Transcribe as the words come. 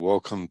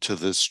Welcome to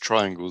this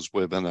Triangles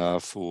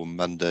webinar for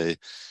Monday,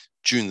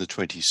 June the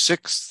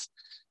 26th,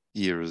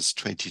 year is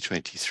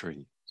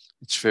 2023.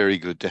 It's very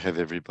good to have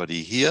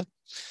everybody here.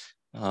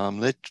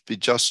 Let me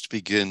just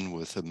begin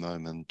with a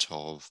moment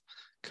of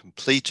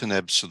complete and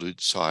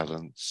absolute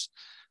silence,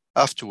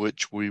 after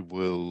which we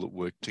will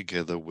work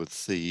together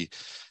with the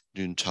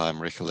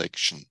noontime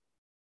recollection.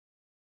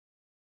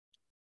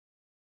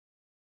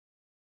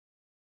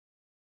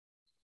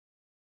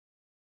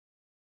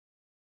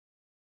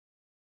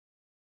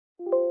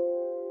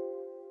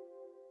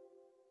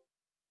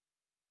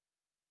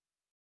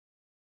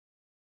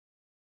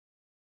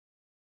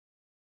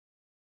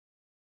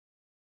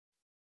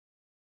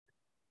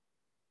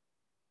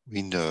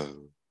 We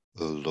know,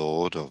 O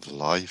Lord of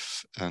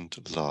life and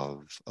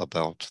love,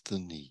 about the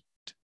need.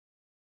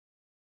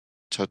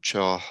 Touch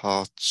our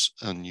hearts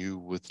anew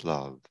with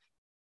love,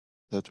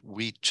 that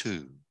we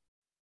too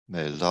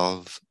may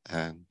love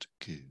and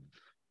give.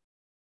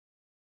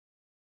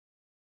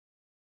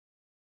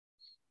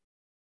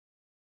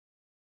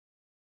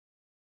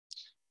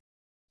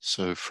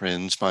 So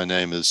friends, my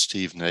name is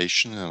Steve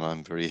Nation, and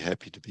I'm very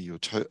happy to be your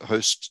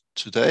host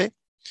today.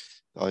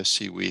 I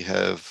see we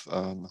have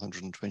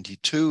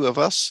 122 of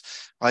us,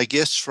 I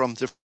guess, from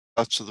different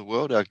parts of the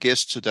world. Our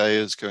guest today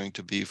is going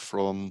to be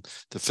from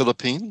the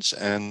Philippines,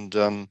 and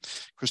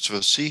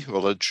Christopher C., who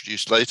I'll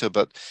introduce later,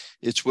 but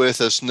it's worth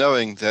us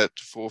knowing that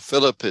for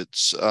Philip,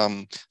 it's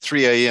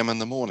 3 a.m. in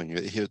the morning.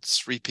 It's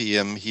 3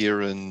 p.m.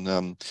 here in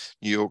New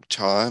York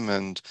time,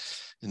 and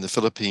in the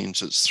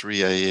Philippines, it's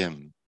 3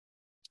 a.m.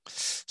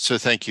 So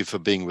thank you for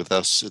being with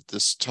us at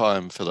this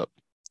time,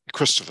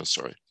 Christopher,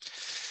 sorry.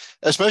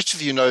 As most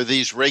of you know,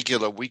 these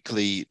regular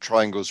weekly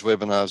Triangles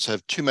webinars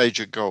have two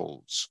major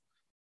goals,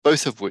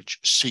 both of which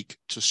seek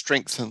to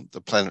strengthen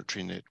the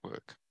planetary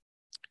network.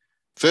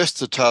 First,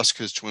 the task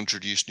is to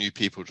introduce new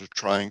people to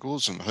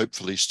triangles and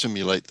hopefully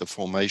stimulate the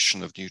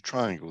formation of new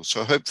triangles.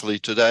 So hopefully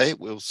today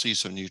we'll see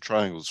some new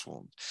triangles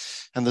formed.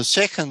 And the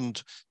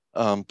second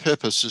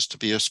purpose is to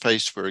be a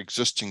space where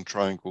existing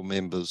triangle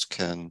members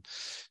can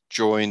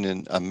join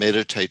in a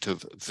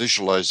meditative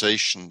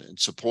visualization in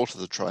support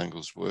of the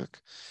Triangles work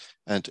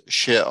and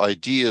share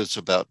ideas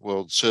about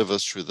world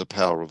service through the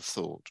power of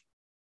thought.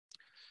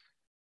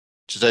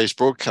 Today's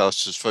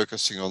broadcast is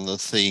focusing on the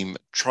theme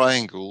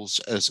Triangles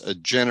as a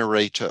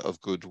generator of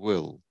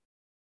goodwill,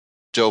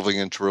 delving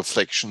into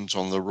reflections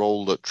on the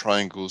role that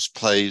triangles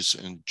plays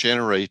in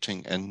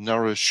generating and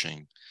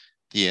nourishing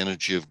the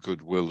energy of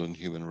goodwill in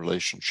human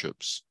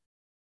relationships.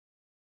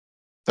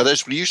 But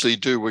as we usually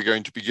do, we're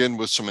going to begin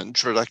with some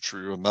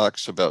introductory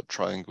remarks about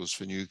triangles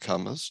for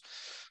newcomers,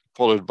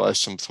 followed by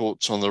some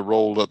thoughts on the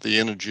role that the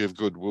energy of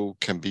goodwill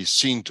can be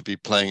seen to be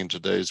playing in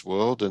today's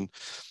world. And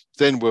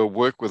then we'll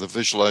work with a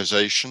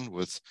visualization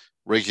with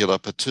regular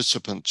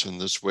participants in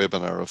this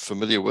webinar are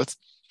familiar with.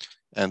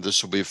 And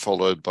this will be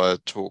followed by a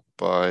talk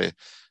by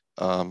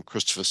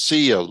Christopher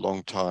C., a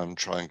longtime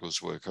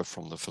triangles worker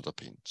from the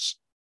Philippines.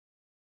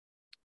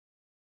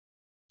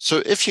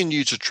 So if you're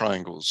new to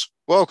triangles,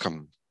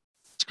 welcome.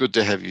 It's good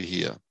to have you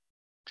here.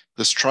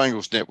 This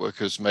Triangles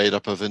network is made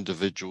up of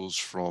individuals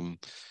from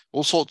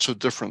all sorts of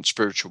different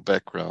spiritual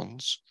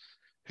backgrounds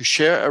who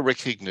share a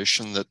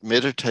recognition that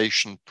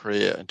meditation,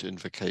 prayer, and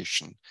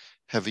invocation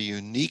have a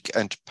unique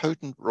and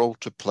potent role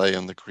to play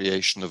in the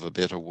creation of a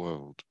better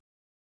world.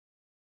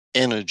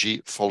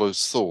 Energy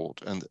follows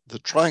thought, and the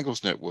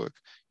Triangles network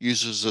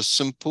uses a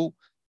simple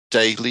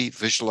daily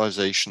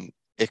visualization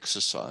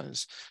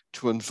exercise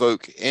to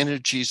invoke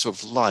energies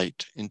of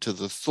light into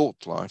the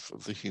thought life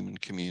of the human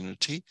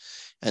community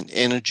and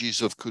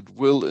energies of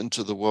goodwill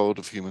into the world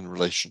of human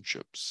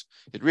relationships.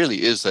 It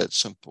really is that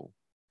simple.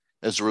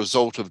 As a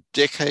result of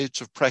decades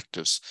of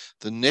practice,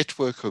 the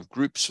network of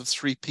groups of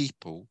 3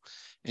 people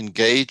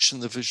engaged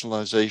in the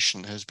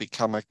visualization has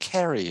become a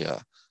carrier,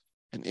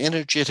 an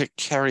energetic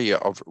carrier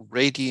of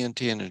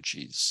radiant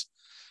energies.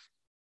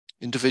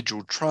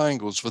 Individual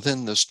triangles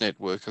within this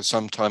network are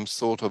sometimes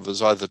thought of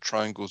as either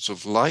triangles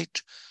of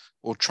light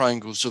or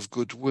triangles of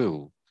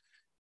goodwill,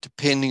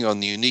 depending on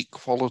the unique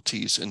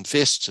qualities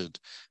invested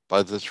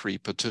by the 3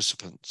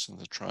 participants in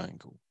the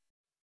triangle.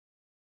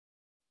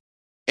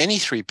 Any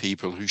 3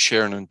 people who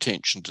share an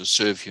intention to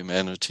serve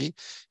humanity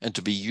and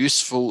to be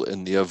useful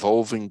in the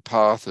evolving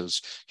path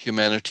as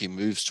humanity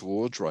moves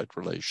towards right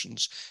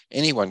relations,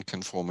 anyone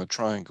can form a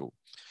triangle.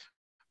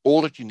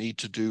 All that you need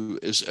to do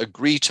is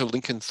agree to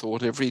link in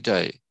thought every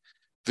day,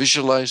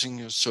 visualizing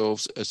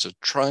yourselves as a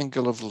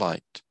triangle of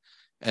light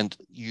and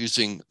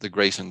using the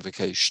great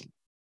invocation.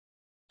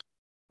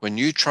 When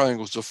new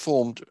triangles are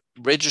formed,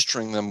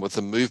 registering them with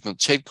the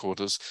movement's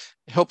headquarters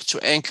helps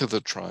to anchor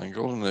the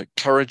triangle and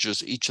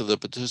encourages each of the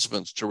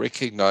participants to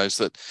recognize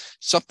that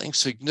something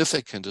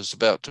significant is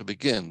about to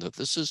begin, that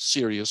this is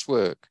serious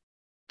work.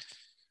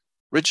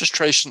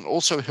 Registration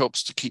also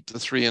helps to keep the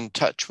 3 in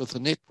touch with the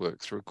network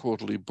through a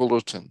quarterly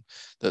bulletin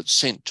that's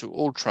sent to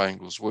all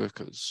Triangles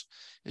workers.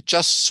 It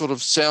just sort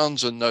of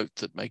sounds a note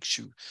that makes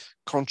you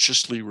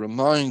consciously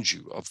remind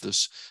you of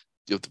this,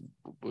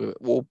 we're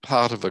all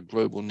part of a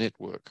global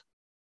network.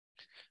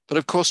 But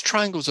of course,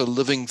 triangles are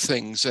living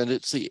things, and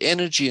it's the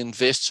energy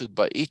invested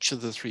by each of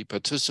the three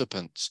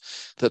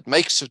participants that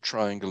makes a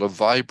triangle a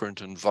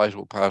vibrant and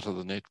vital part of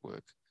the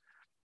network.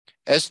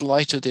 As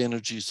lighted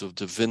energies of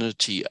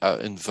divinity are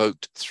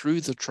invoked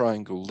through the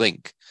triangle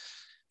link,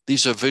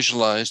 these are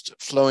visualized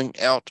flowing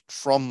out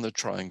from the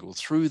triangle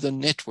through the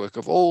network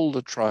of all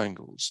the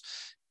triangles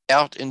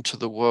out into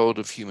the world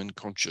of human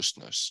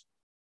consciousness,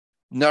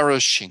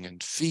 nourishing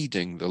and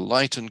feeding the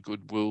light and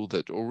goodwill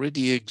that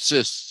already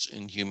exists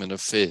in human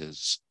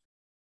affairs.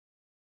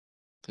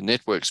 The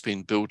network's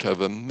been built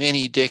over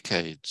many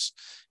decades,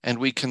 and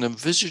we can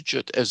envisage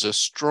it as a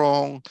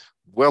strong,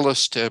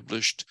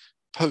 well-established,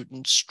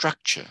 potent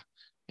structure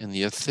in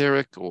the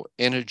etheric or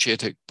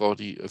energetic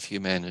body of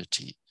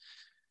humanity.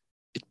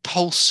 It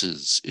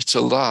pulses, it's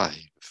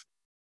alive,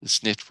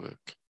 this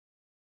network.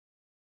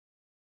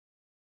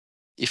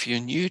 If you're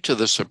new to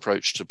this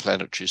approach to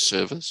planetary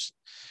service,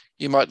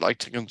 you might like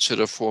to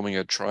consider forming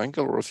a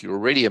triangle, or if you're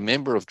already a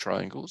member of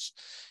triangles,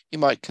 you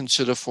might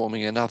consider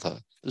forming another.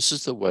 This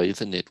is the way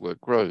the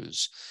network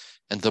grows.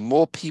 And the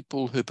more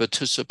people who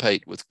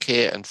participate with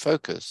care and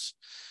focus,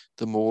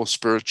 the more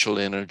spiritual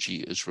energy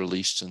is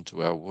released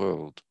into our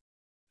world.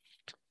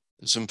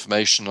 There's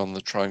information on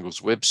the Triangles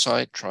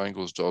website,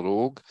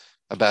 triangles.org,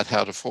 about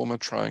how to form a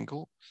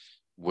triangle.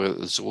 Where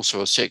there's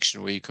also a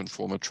section where you can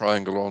form a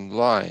triangle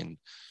online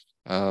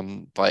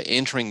by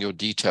entering your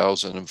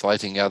details and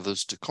inviting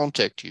others to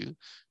contact you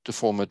to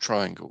form a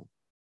triangle.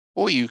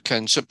 Or you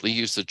can simply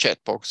use the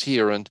chat box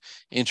here and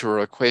enter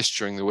a request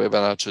during the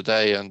webinar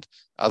today, and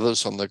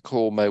others on the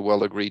call may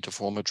well agree to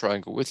form a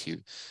triangle with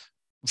you.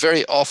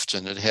 Very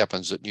often it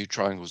happens that new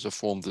triangles are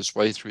formed this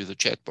way through the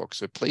chat box,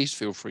 so please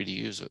feel free to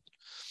use it.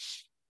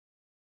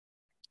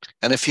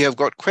 And if you have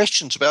got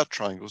questions about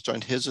triangles,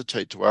 don't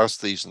hesitate to ask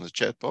these in the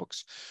chat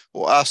box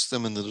or ask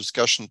them in the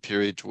discussion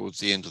period towards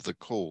the end of the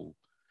call.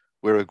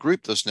 We're a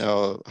group, there's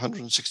now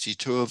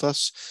 162 of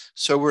us,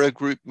 so we're a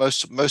group,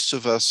 most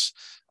of us,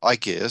 I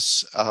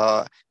guess,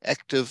 are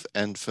active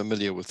and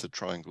familiar with the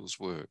triangle's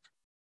work.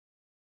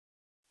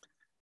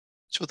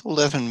 So with all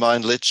that in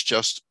mind, let's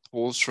just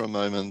pause for a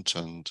moment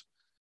and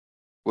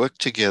work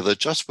together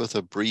just with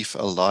a brief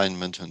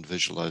alignment and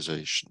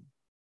visualization.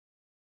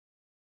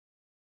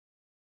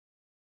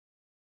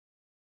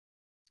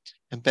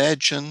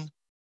 Imagine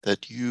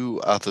that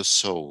you are the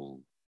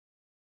soul,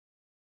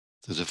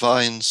 the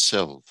divine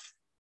self,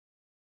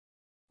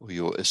 or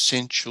your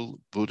essential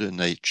Buddha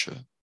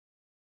nature.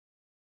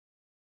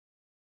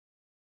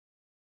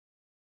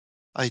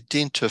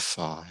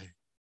 Identify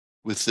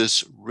with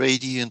this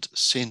radiant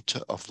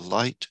center of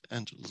light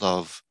and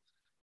love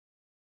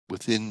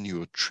within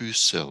your true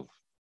self.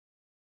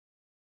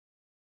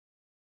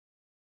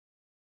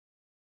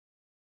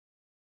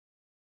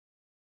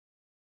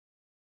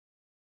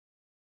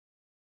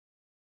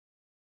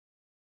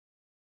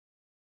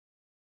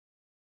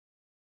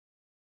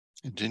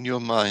 And in your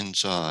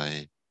mind's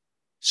eye,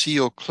 see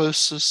your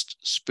closest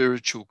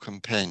spiritual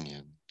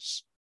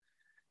companions.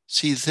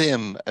 See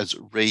them as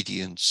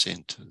radiant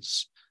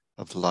centers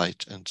of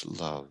light and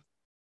love.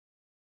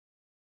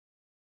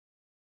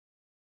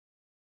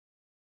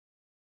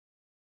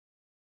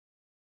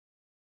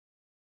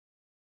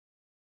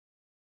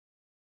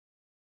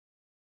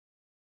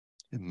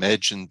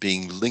 Imagine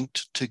being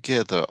linked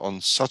together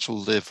on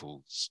subtle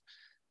levels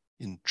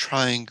in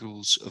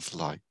triangles of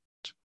light,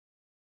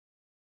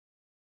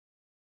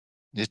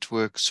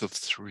 networks of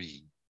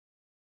three,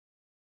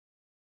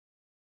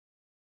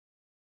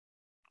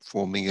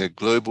 forming a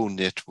global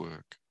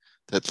network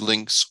that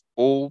links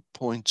all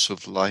points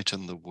of light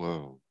in the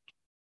world.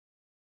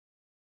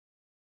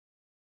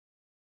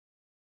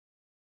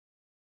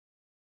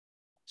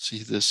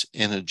 See this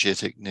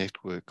energetic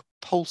network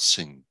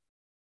pulsing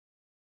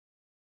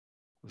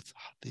with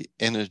the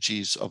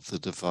energies of the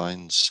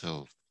divine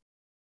self.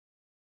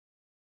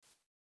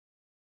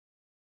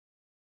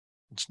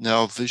 And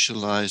now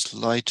visualize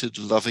lighted,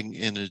 loving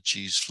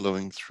energies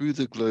flowing through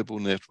the global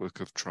network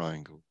of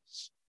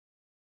triangles,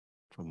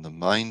 from the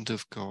mind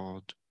of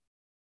God,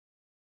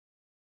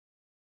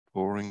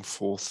 pouring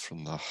forth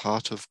from the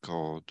heart of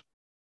God,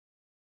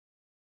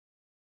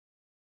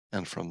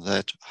 and from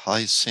that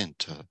high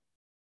center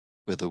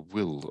where the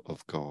will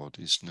of God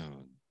is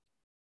known.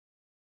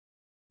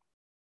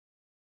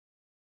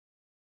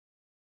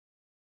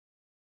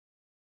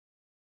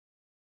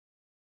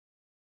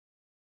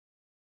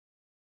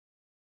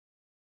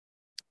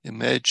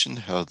 Imagine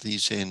how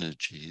these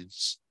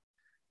energies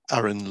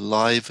are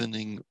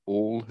enlivening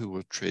all who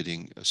are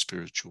treading a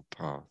spiritual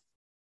path.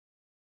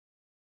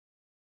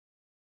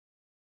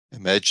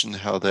 Imagine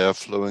how they are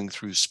flowing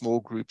through small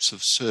groups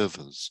of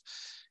servers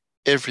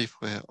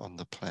everywhere on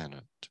the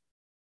planet,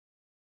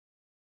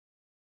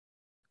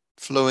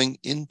 flowing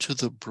into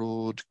the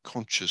broad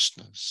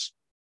consciousness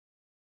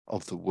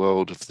of the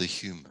world of the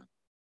human,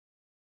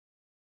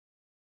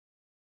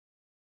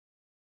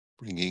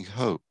 bringing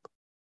hope,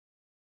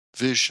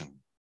 vision,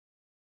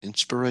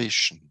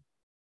 inspiration,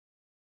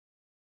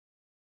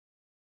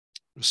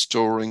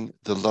 restoring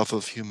the love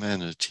of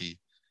humanity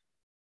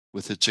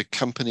with its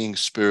accompanying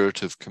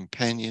spirit of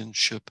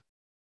companionship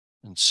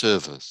and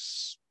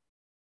service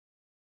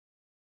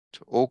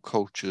to all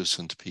cultures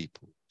and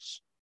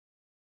peoples,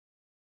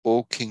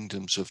 all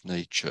kingdoms of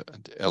nature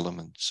and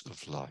elements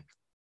of life.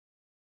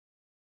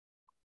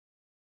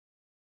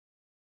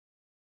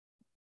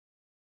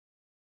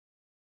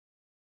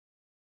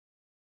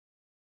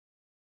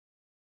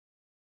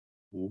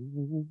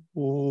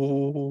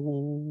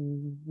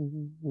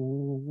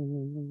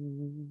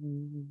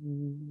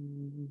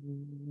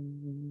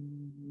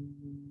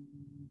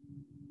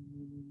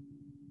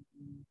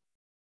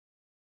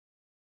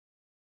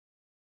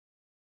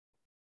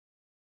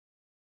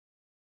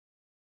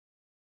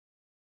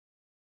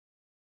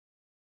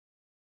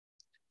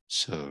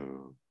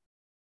 So,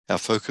 our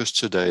focus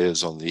today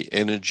is on the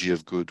energy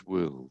of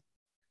goodwill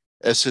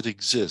as it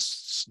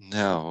exists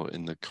now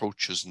in the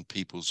cultures and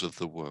peoples of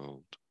the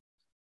world,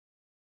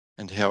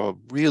 and how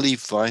really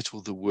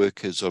vital the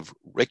work is of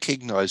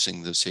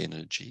recognizing this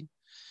energy,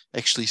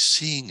 actually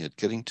seeing it,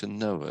 getting to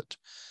know it,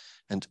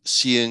 and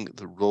seeing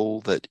the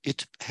role that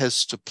it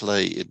has to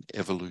play in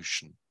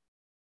evolution.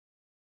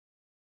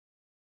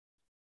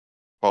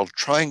 While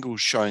Triangle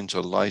shines a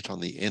light on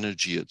the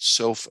energy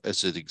itself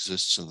as it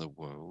exists in the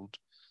world,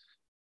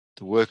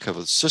 the work of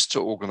a sister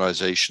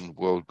organization,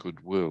 World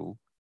Goodwill,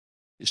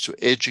 is to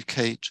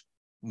educate,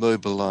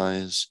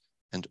 mobilize,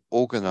 and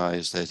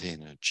organize that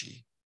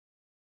energy,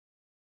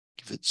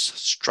 give it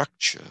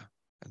structure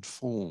and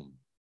form.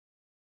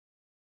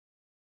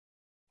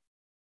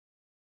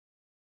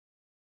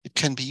 It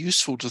can be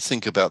useful to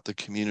think about the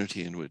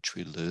community in which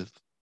we live,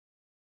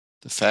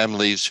 the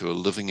families who are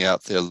living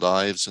out their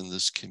lives in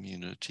this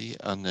community,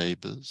 our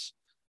neighbors,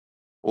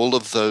 all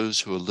of those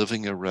who are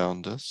living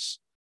around us,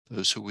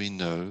 those who we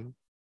know.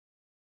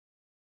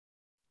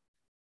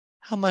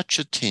 How much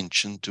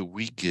attention do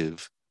we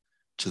give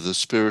to the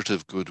spirit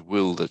of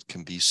goodwill that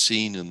can be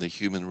seen in the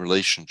human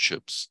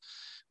relationships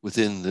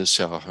within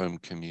this, our home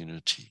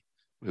community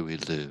where we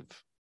live?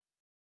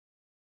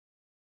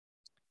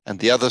 And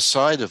the other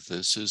side of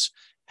this is,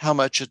 how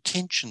much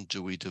attention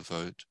do we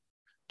devote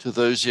to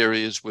those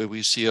areas where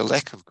we see a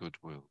lack of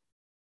goodwill?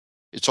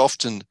 It's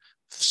often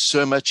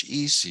so much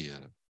easier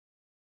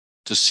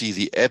to see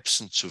the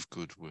absence of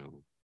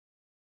goodwill,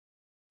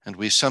 and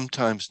we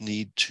sometimes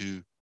need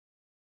to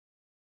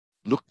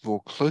look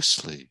more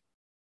closely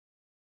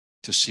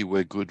to see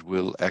where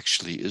goodwill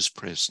actually is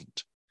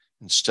present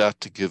and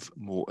start to give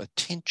more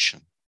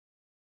attention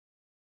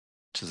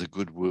to the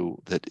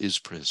goodwill that is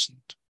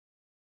present.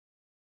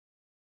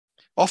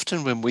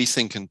 Often when we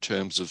think in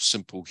terms of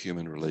simple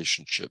human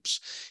relationships,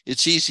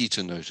 it's easy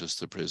to notice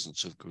the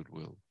presence of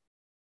goodwill.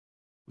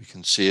 We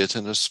can see it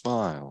in a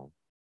smile,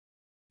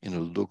 in a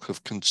look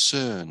of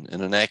concern,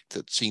 in an act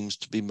that seems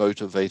to be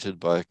motivated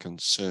by a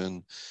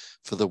concern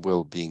for the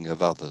well-being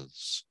of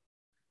others.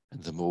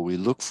 And the more we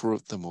look for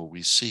it, the more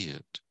we see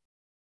it.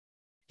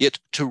 Yet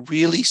to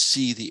really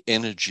see the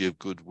energy of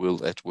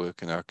goodwill at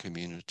work in our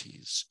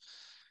communities,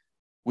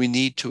 we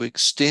need to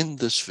extend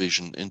this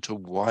vision into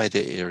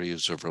wider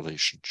areas of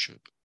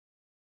relationship.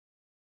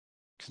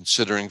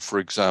 Considering, for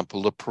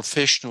example, the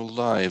professional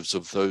lives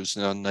of those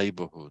in our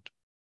neighborhood,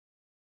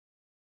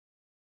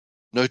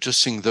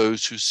 noticing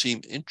those who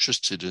seem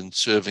interested in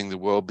serving the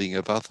well-being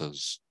of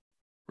others,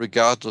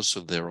 regardless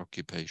of their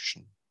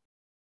occupation.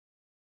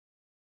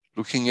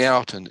 Looking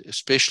out and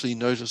especially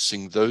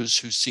noticing those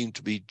who seem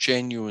to be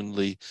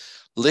genuinely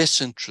less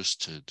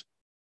interested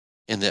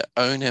in their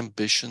own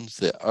ambitions,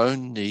 their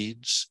own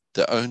needs,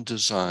 their own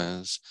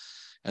desires,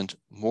 and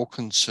more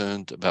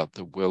concerned about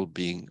the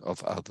well-being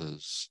of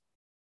others.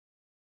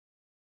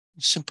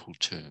 In simple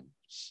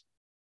terms,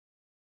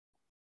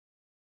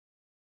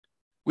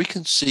 we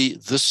can see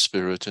this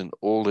spirit in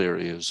all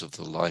areas of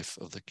the life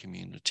of the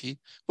community,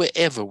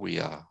 wherever we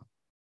are.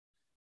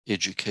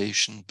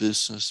 Education,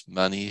 business,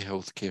 money,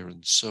 healthcare,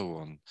 and so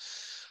on.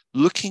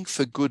 Looking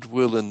for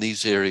goodwill in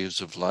these areas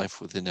of life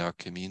within our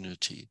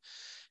community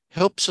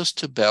helps us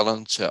to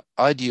balance our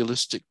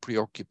idealistic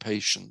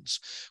preoccupations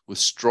with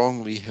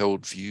strongly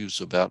held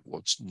views about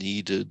what's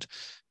needed,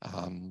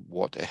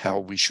 how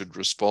we should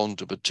respond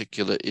to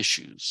particular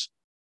issues.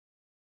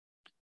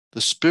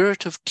 The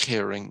spirit of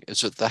caring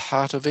is at the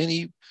heart of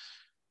any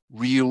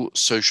real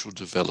social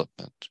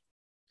development.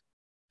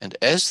 And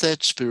as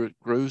that spirit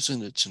grows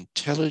in its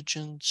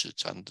intelligence,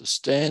 its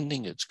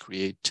understanding, its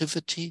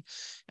creativity,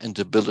 and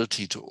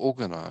ability to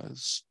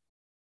organize,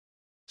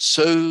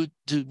 so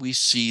do we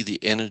see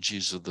the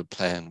energies of the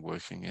plan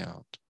working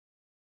out.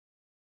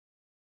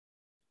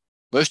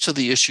 Most of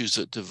the issues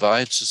that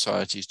divide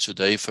societies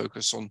today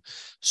focus on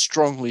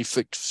strongly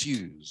fixed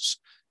views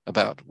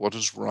about what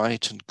is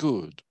right and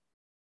good.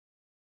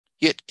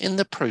 Yet in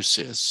the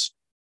process,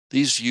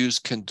 these views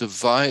can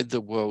divide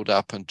the world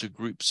up into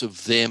groups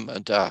of them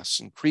and us,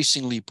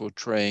 increasingly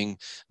portraying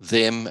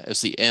them as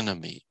the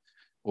enemy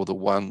or the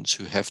ones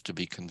who have to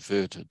be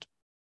converted.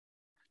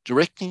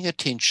 Directing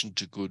attention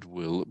to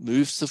goodwill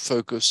moves the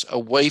focus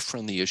away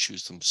from the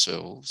issues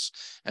themselves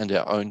and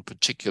our own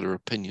particular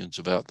opinions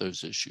about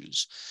those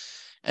issues,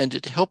 And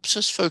it helps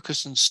us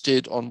focus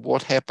instead on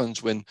what happens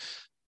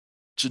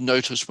to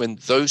notice when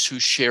those who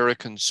share a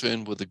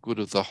concern with the good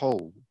of the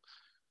whole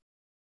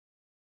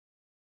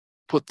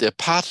put their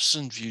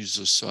partisan views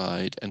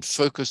aside and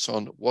focus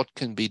on what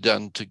can be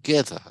done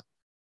together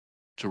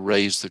to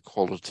raise the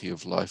quality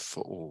of life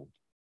for all.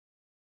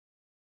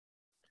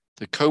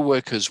 The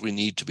co-workers we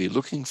need to be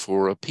looking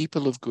for are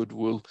people of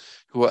goodwill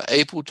who are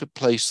able to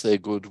place their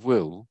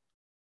goodwill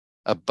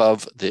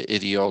above their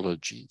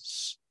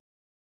ideologies.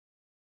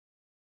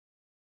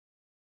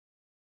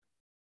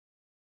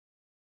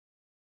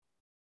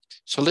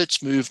 So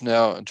let's move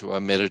now into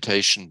our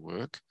meditation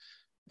work,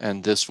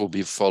 and this will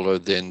be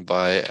followed then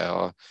by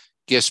our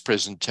guest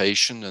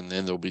presentation, and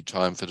then there'll be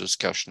time for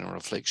discussion and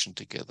reflection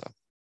together.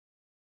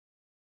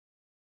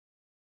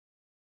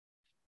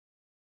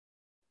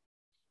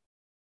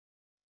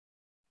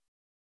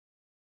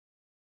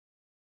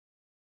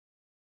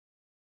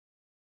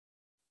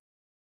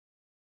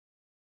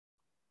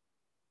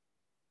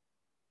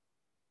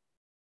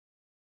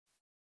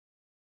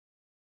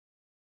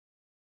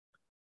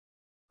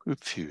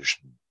 Group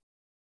fusion.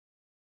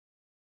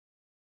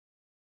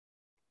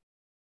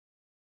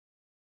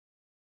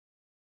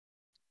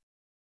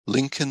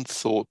 Link in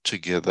thought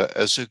together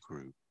as a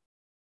group,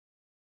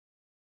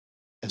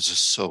 as a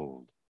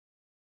soul,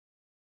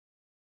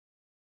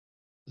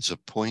 as a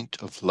point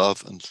of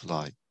love and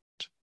light.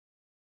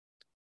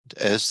 And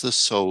as the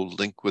soul,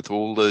 link with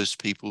all those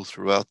people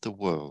throughout the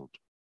world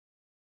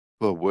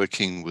who are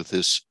working with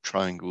this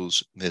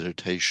Triangles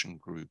meditation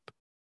group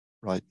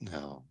right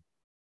now.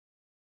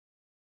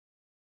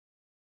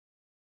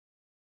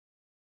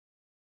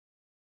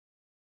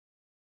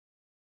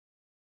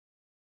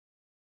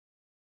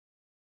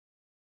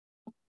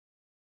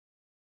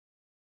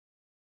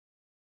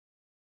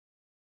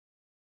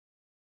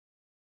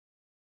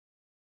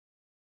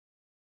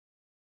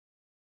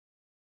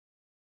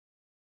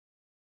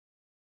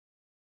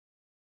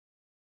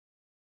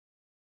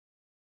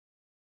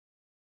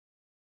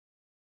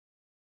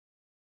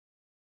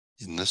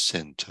 In the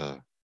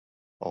center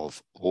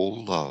of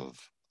all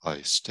love,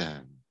 I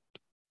stand.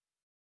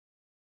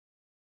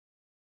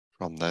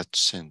 From that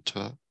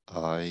center,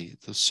 I,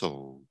 the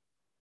soul,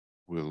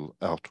 will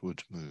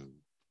outward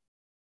move.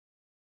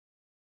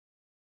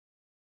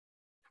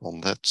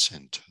 From that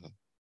center,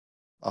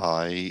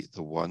 I,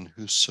 the one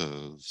who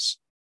serves,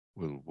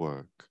 will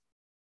work.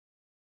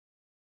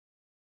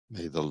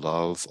 May the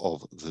love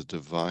of the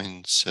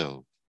divine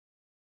self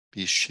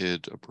be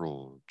shed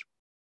abroad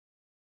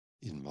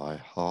in my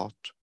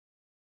heart,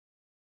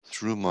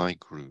 through my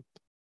group,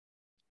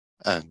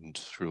 and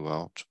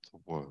throughout the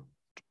world.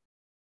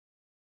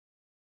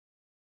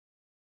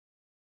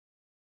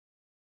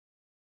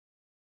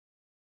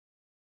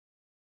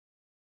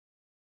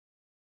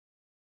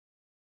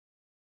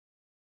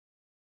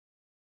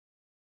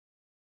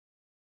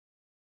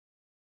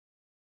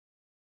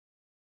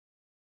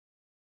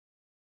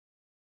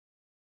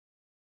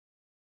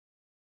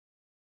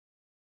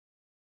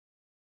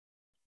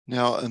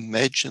 Now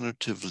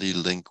imaginatively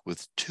link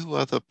with two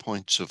other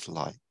points of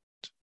light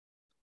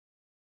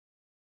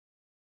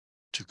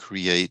to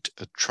create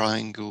a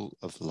triangle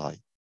of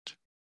light.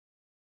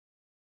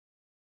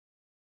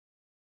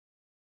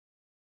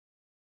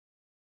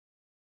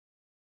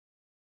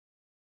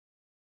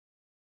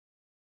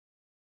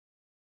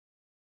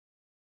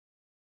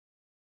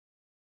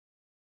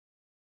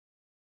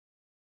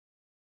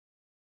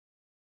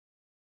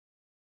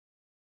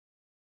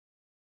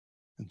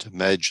 And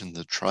imagine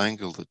the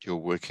triangle that you're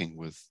working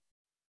with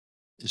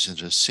is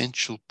an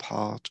essential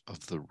part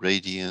of the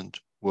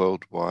radiant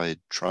worldwide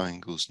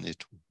triangles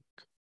network.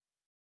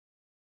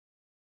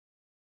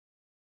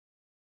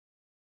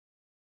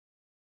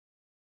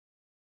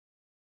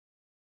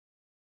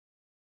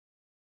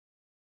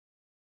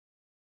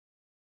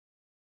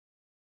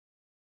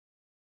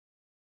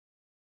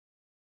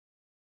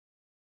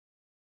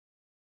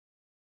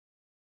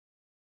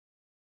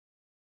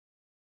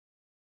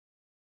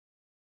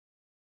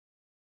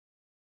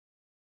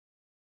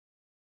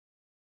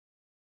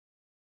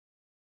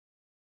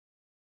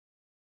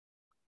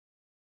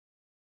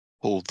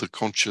 Hold the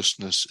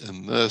consciousness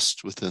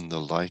immersed within the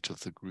light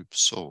of the group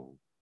soul,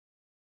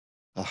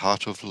 a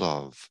heart of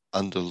love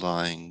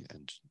underlying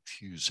and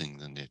infusing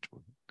the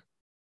network.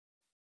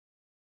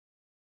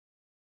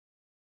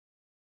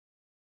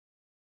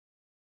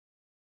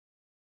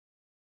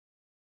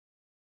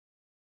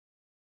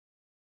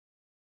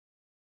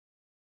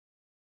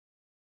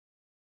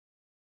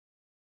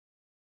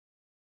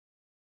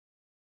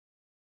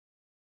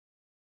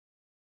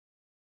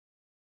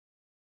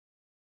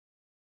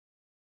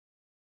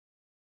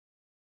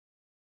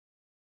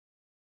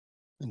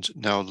 And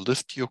now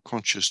lift your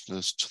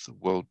consciousness to the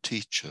world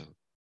teacher,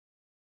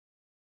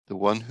 the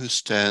one who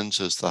stands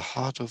as the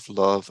heart of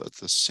love at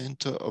the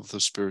center of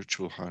the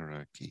spiritual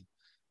hierarchy,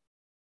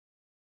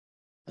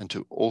 and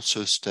who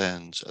also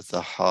stands at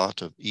the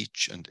heart of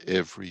each and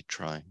every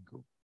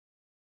triangle.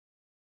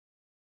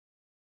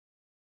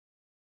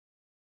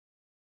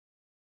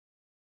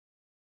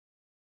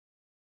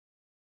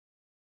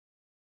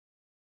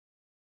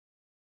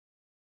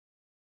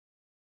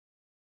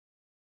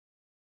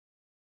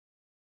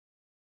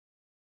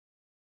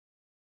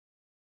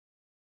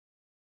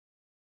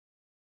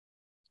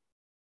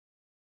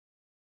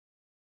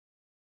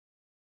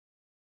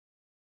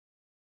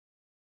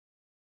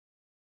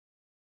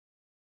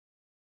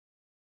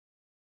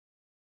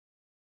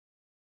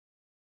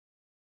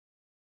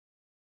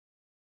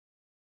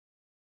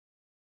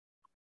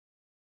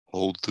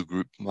 Hold the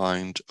group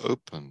mind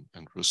open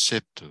and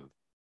receptive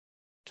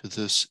to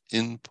this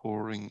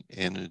inpouring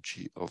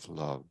energy of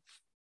love.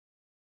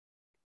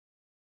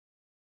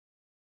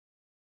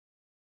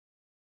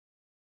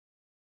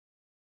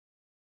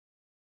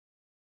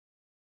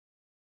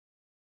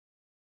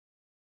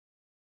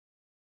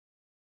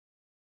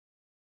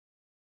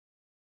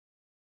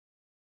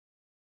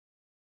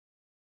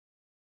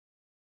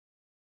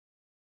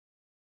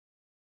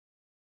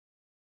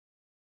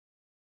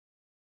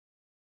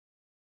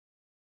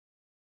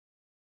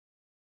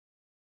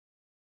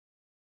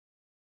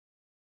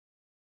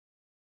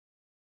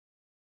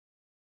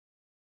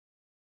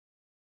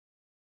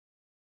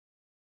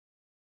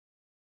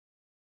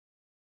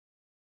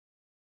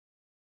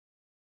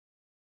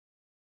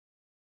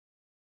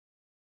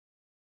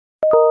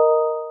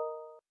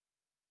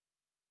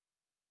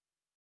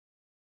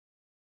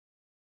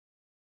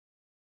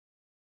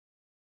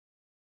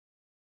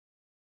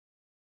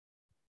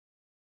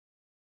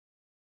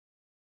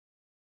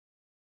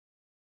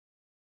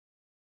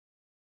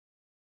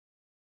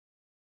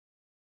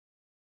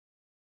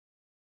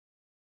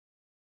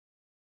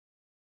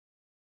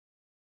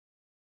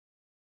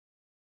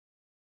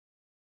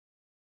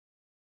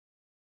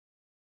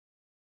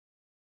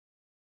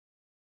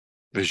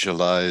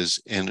 Visualize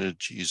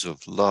energies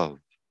of love,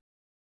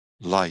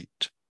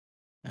 light,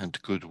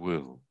 and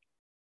goodwill,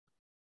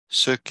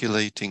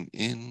 circulating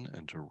in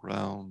and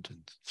around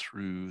and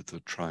through the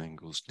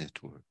triangle's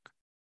network.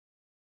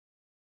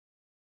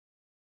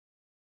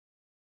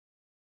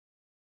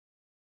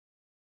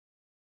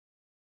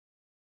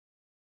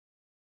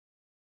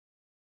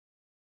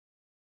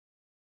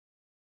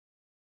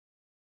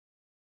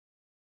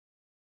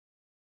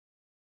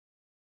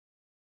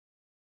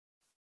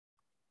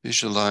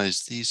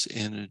 Visualize these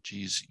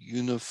energies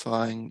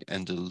unifying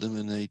and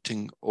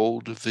eliminating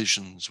all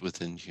divisions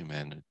within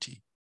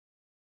humanity,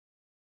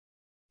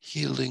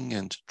 healing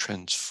and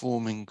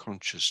transforming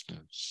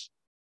consciousness,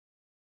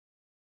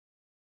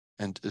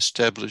 and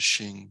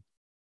establishing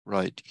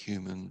right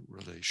human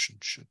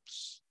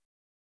relationships.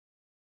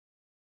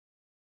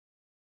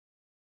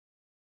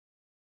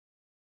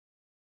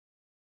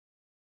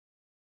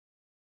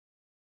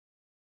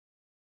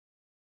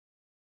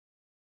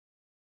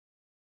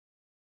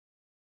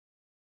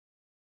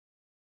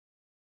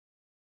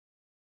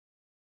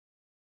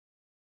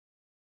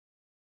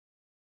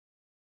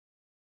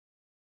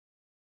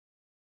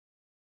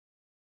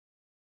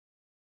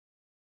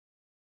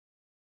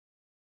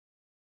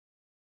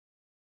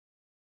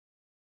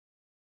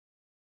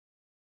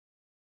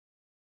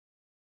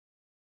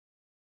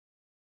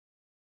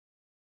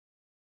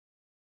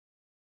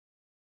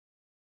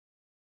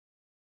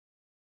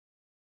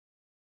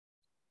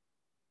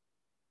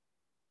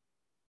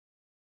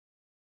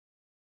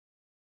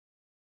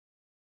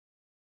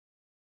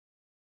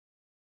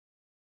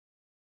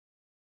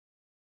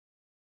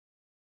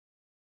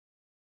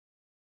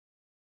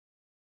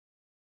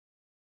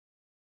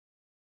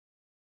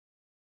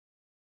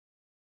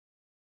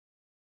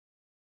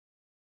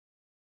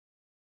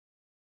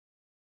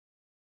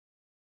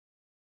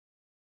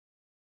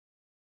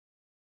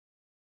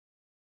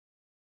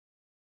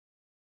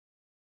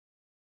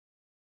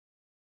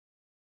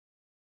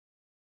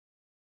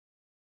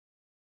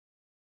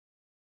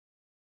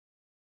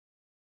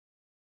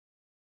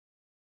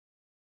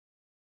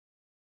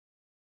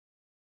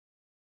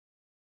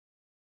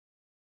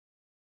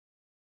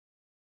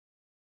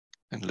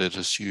 And let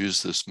us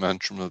use this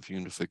mantra of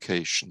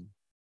unification.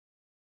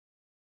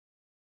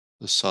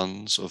 The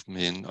sons of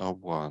men are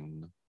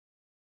one,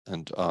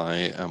 and I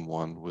am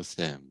one with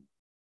them.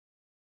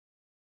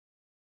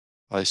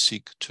 I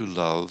seek to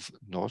love,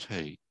 not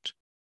hate.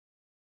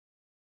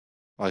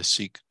 I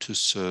seek to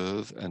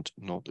serve and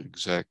not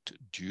exact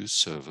due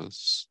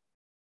service.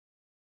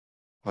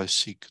 I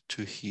seek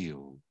to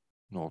heal,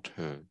 not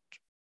hurt.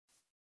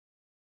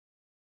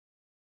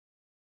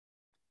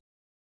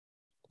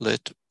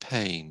 Let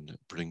pain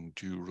bring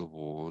due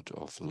reward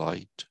of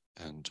light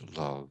and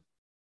love.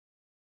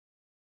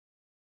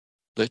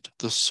 Let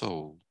the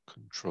soul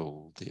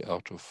control the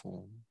outer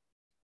form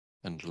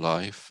and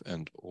life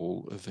and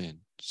all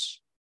events,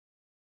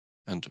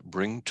 and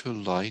bring to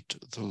light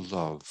the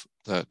love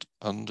that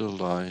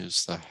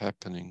underlies the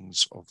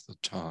happenings of the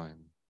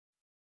time.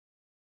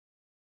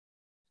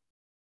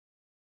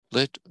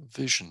 Let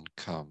vision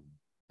come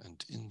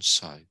and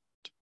insight.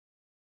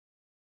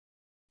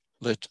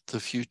 Let the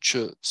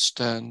future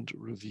stand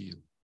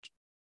revealed.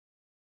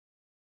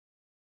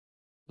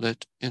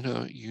 Let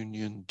inner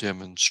union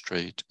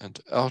demonstrate and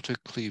outer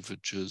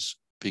cleavages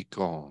be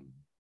gone.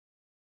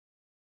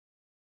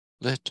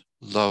 Let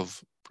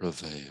love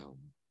prevail.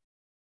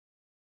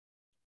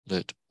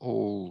 Let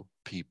all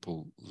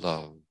people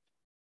love.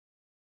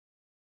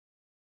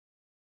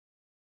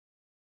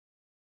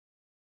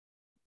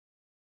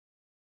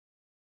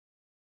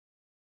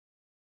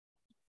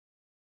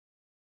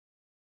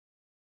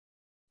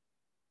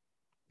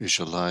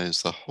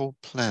 Visualize the whole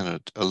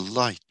planet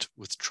alight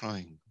with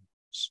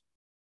triangles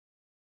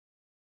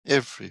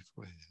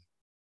everywhere.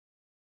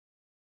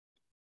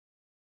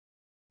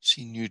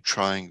 See new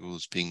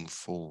triangles being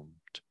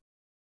formed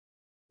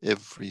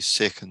every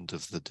second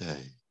of the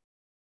day.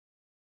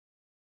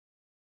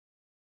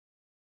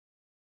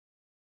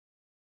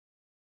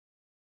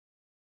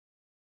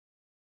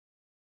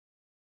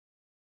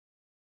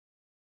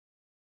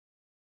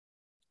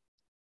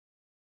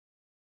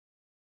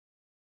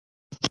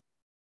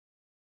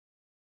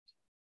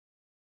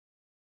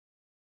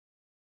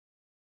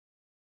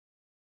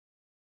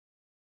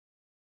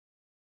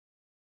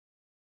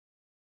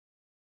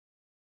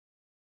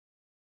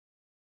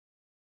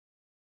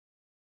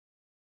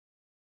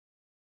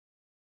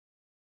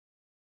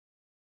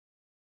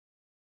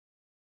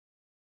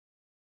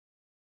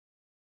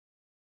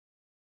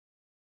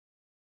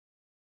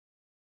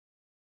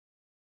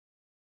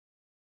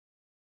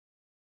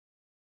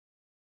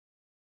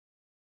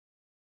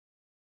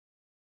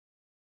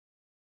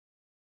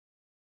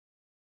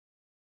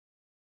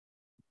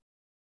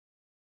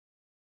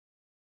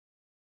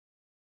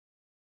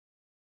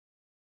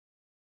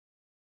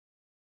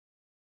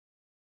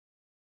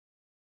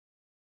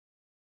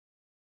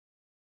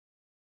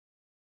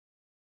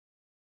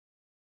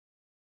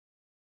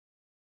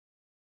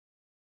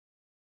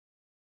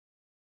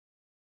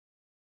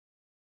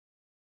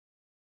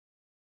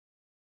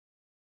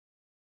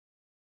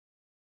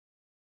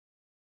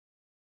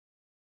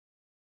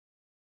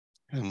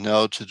 And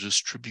now to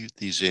distribute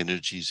these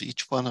energies,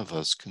 each one of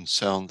us can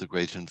sound the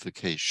great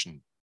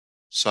invocation,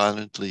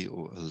 silently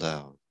or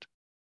aloud.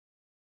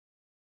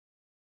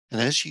 And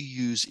as you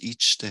use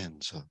each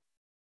stanza,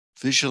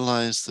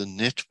 visualize the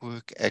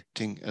network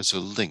acting as a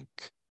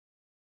link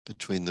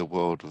between the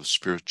world of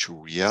spiritual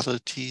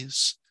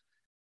realities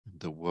and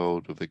the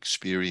world of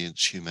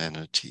experience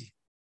humanity,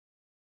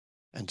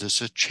 and as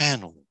a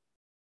channel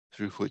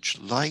through which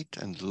light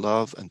and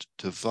love and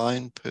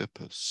divine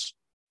purpose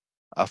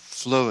are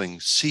flowing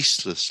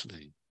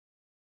ceaselessly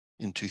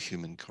into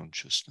human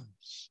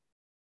consciousness.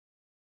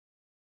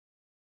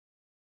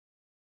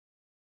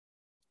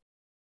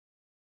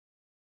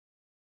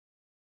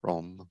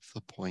 From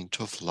the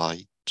point of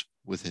light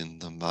within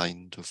the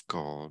mind of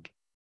God,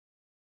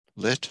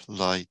 let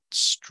light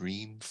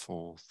stream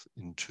forth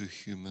into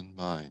human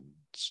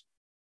minds.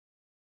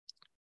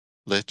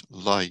 Let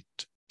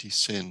light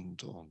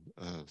descend on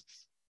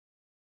earth.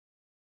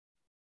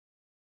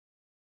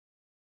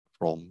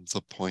 From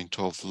the point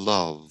of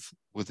love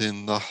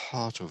within the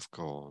heart of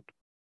God,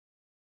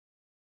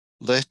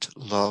 let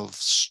love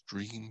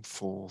stream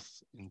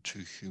forth into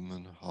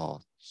human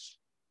hearts.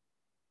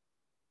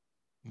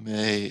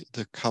 May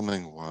the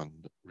coming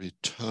one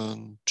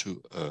return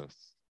to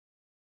earth.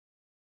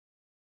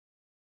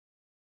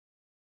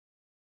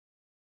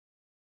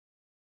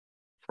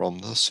 From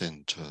the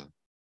center,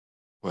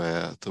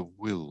 where the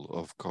will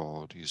of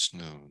God is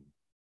known,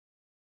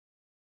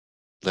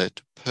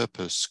 let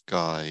purpose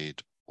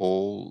guide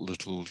all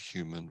little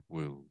human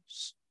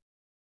wills,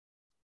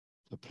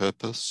 the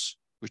purpose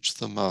which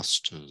the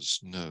masters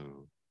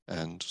know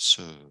and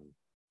serve.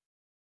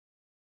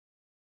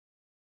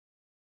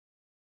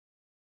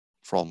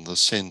 From the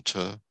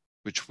center,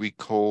 which we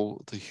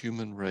call the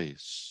human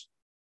race,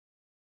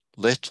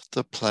 let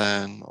the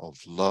plan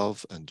of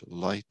love and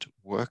light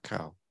work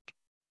out,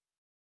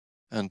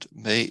 and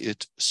may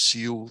it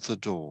seal the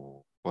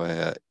door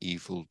where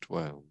evil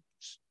dwells.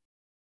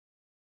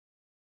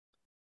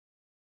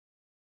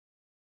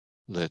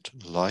 Let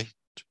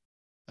light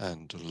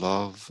and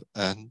love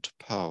and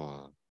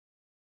power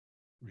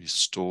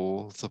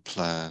restore the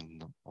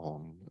plan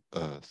on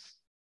earth.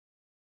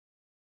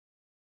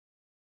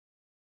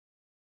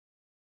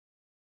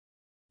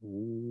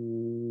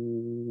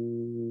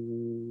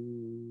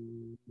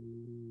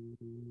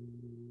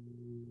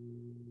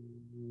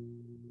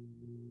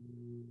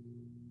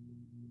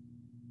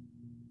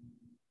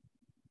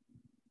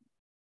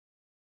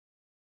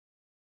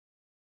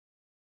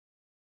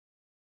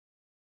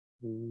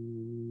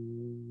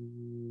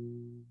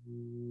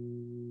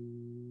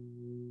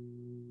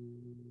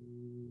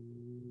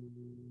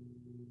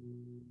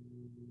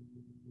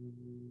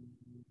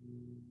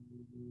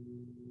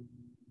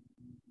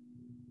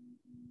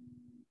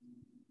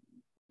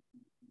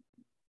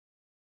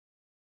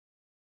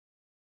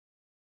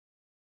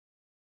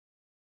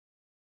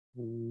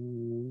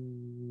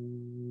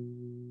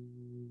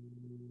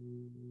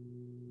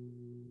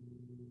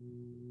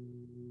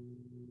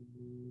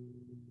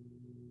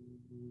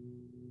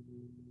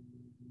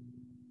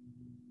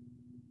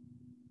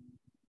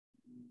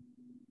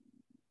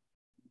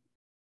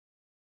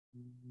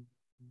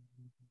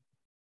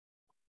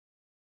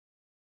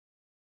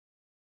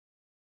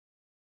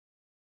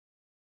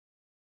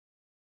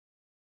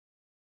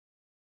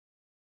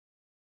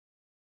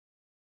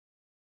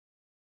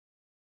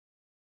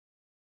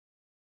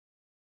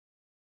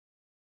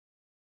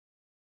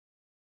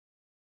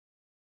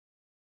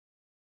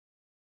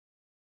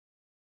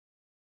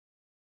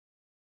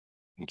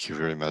 Thank you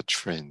very much,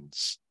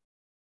 friends.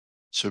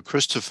 So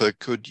Christopher,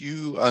 could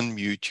you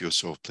unmute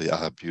yourself, please?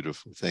 Ah,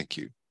 beautiful. Thank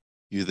you.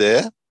 You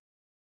there?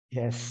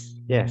 Yes,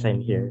 I'm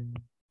here.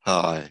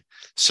 Hi.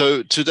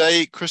 So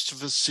today,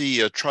 Christopher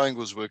C., a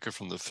triangles worker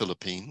from the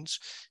Philippines,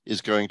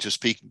 is going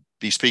to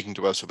be speaking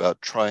to us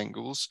about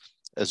triangles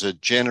as a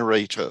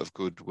generator of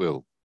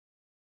goodwill.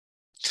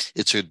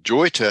 It's a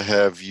joy to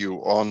have you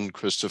on,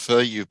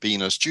 Christopher. You've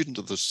been a student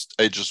of the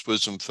Ageless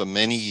Wisdom for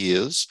many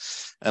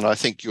years, and I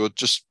think you're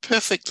just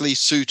perfectly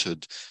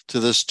suited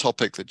to this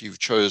topic that you've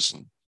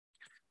chosen.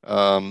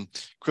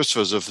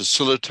 Christopher is a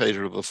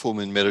facilitator of a form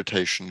in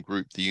meditation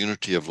group, the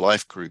Unity of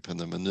Life group in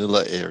the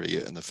Manila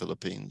area in the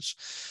Philippines.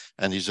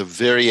 And he's a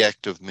very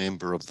active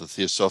member of the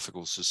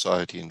Theosophical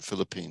Society in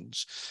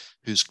Philippines,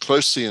 who's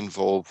closely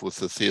involved with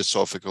the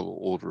Theosophical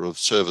Order of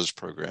Service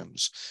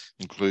programs,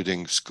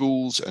 including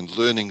schools and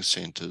learning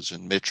centers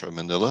in Metro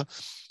Manila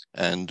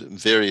and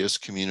various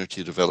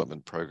community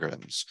development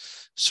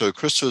programs. So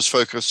Christopher's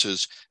focus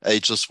is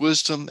ageless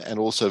wisdom and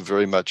also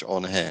very much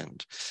on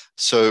hand.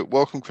 So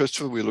welcome,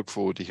 Christopher. We look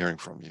forward to hearing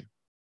from you.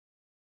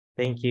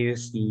 Thank you,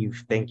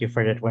 Steve. Thank you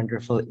for that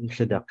wonderful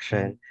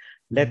introduction.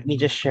 Let me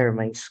just share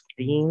my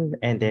screen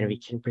and then we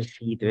can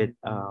proceed with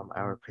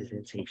our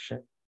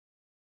presentation.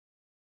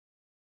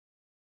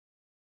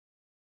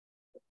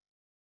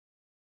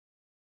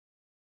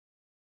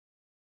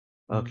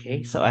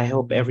 Okay, so I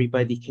hope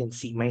everybody can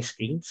see my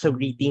screen. So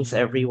greetings,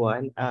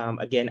 everyone.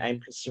 Again, I'm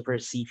Christopher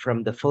C.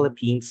 from the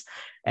Philippines.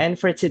 And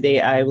for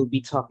today, I will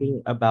be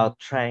talking about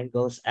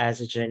triangles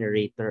as a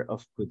generator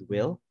of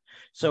goodwill.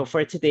 So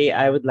for today,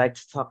 I would like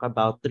to talk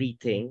about three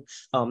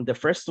things. The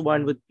first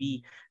one would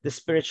be the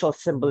spiritual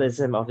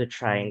symbolism of the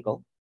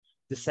triangle.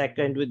 The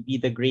second would be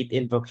the Great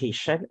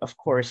Invocation. Of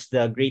course,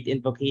 the Great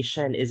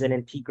Invocation is an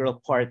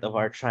integral part of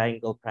our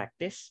triangle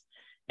practice.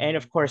 And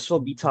of course,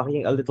 we'll be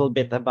talking a little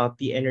bit about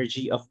the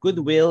energy of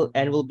goodwill,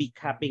 and we'll be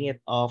capping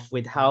it off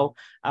with how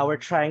our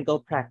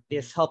triangle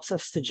practice helps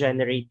us to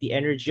generate the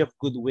energy of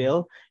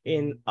goodwill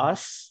in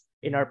us,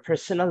 in our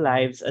personal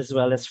lives, as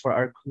well as for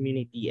our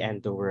community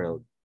and the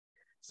world.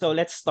 So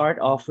let's start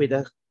off with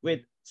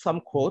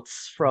some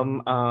quotes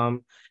from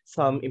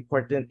some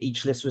important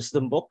ageless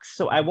wisdom books.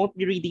 So I won't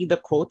be reading the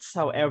quotes.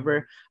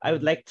 However, I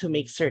would like to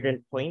make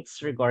certain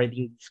points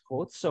regarding these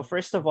quotes. So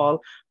first of all,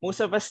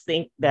 most of us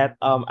think that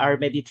our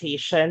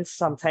meditations,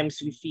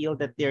 sometimes we feel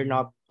that they're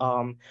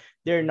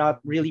not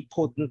really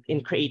potent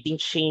in creating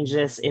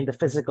changes in the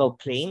physical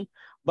plane.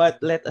 But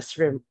let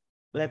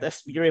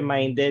us be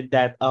reminded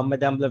that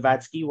Madame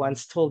Blavatsky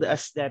once told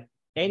us that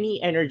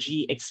any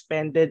energy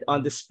expended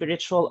on the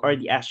spiritual or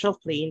the astral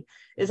plane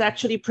is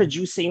actually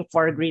producing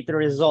far greater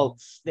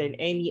results than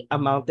any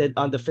amounted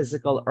on the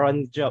physical or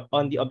on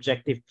the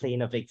objective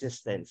plane of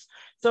existence.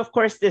 So, of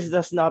course, this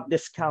does not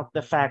discount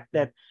the fact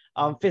that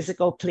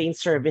physical plane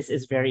service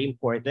is very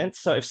important.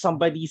 So, if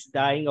somebody's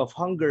dying of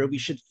hunger, we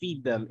should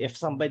feed them. If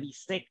somebody's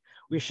sick,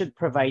 we should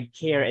provide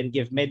care and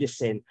give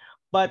medicine.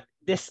 But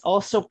this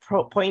also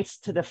points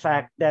to the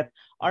fact that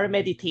our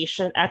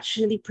meditation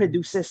actually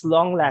produces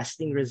long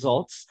lasting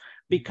results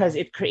because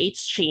it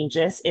creates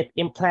changes, it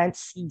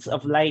implants seeds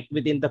of light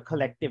within the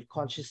collective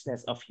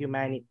consciousness of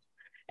humanity.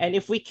 And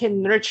if we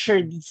can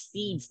nurture these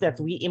seeds that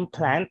we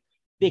implant,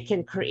 they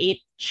can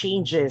create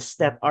changes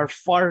that are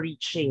far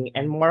reaching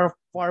and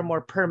far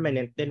more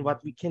permanent than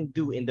what we can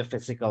do in the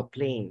physical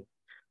plane.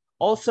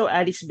 Also,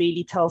 Alice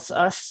Bailey tells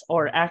us,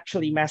 or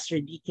actually Master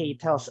DK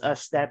tells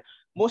us, that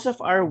most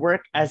of our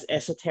work as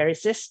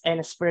esotericists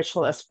and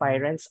spiritual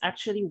aspirants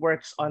actually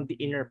works on the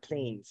inner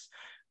planes.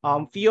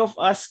 Few of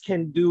us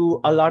can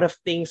do a lot of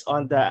things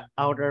on the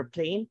outer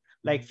plane.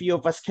 Like few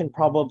of us can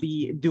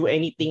probably do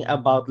anything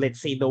about,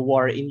 let's say, the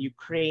war in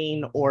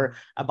Ukraine, or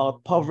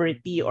about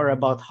poverty, or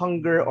about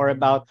hunger, or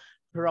about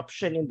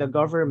corruption in the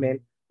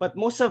government. But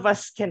most of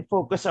us can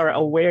focus our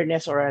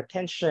awareness or our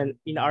attention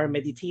in our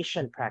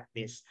meditation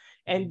practice.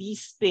 And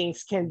these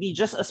things can be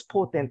just as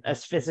potent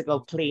as physical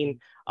plane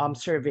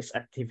service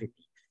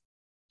activity.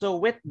 So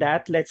with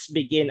that, let's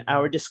begin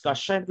our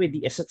discussion with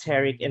the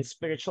esoteric and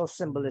spiritual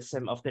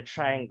symbolism of the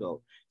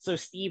triangle. So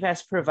Steve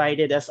has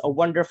provided us a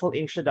wonderful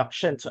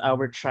introduction to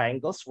our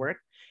triangles work.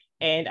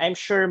 And I'm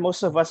sure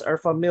most of us are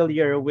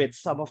familiar with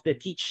some of the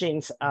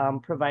teachings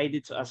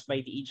provided to us by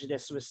the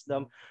Ageless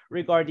Wisdom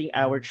regarding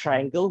our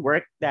triangle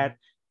work, that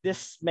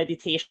this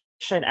meditation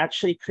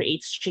actually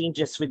creates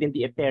changes within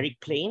the etheric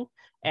plane,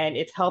 and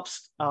it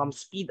helps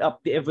speed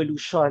up the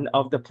evolution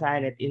of the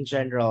planet in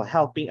general,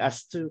 helping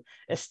us to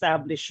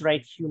establish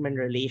right human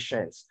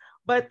relations.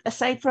 But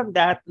aside from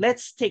that,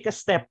 let's take a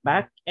step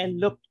back and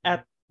look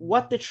at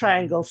what the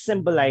triangle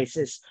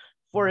symbolizes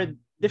for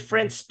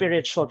different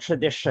spiritual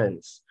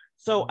traditions.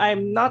 So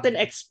I'm not an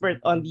expert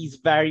on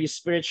these various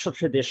spiritual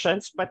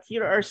traditions, but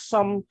here are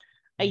some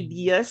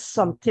ideas,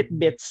 some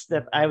tidbits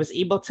that I was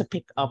able to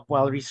pick up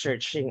while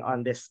researching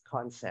on this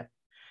concept.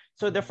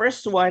 So the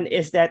first one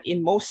is that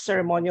in most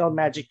ceremonial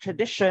magic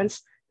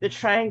traditions, the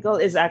triangle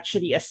is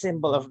actually a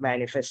symbol of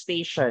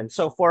manifestation.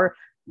 So for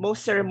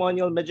most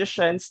ceremonial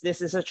magicians, this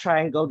is a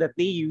triangle that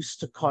they use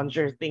to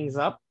conjure things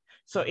up.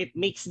 So it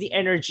makes the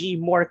energy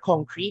more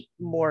concrete,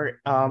 more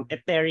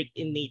etheric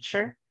in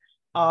nature.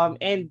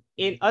 And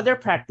in other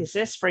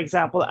practices, for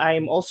example,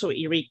 I'm also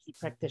a Reiki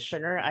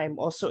practitioner. I'm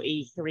also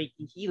a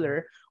Reiki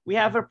healer. We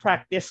have a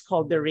practice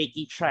called the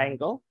Reiki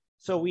triangle.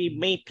 So we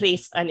may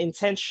place an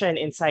intention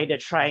inside a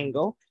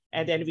triangle,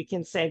 and then we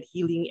can send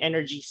healing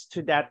energies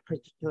to that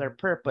particular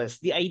purpose.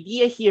 The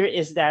idea here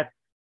is that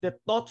the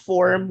thought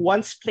form,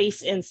 once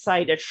placed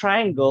inside a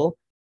triangle,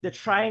 the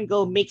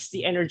triangle makes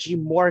the energy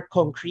more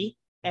concrete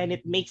and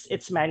it makes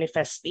its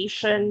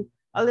manifestation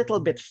a little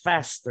bit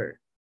faster.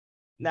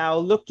 Now,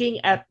 looking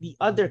at the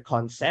other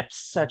concepts,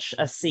 such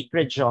as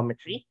sacred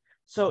geometry.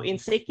 So, in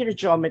sacred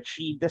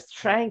geometry, the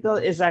triangle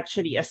is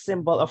actually a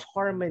symbol of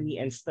harmony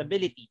and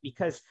stability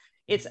because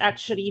it's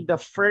actually the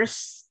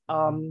first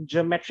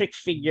geometric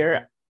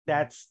figure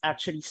that's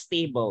actually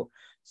stable.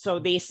 So,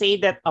 they say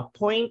that a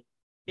point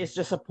is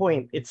just a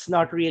point. It's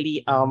not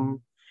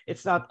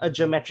a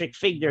geometric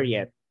figure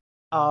yet.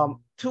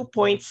 2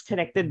 points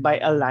connected by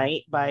a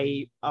line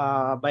by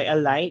a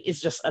line is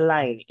just a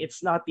line.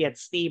 It's not yet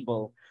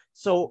stable.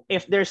 So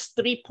if there's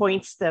 3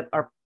 points that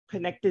are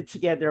connected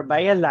together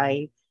by a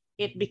line,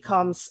 it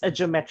becomes a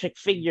geometric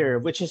figure,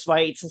 which is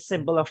why it's a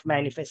symbol of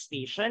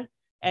manifestation.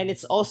 And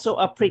it's also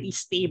a pretty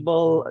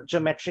stable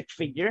geometric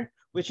figure,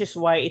 which is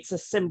why it's a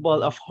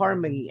symbol of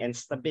harmony and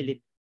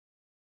stability.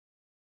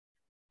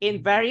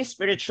 In various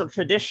spiritual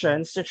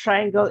traditions, the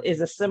triangle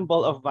is a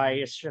symbol of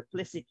various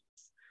triplicities.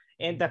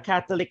 In the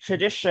Catholic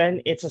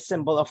tradition, it's a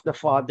symbol of the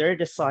Father,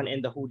 the Son,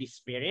 and the Holy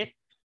Spirit.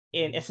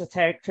 In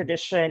esoteric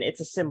tradition, it's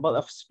a symbol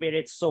of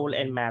spirit, soul,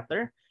 and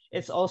matter.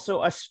 It's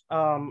also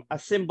a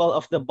symbol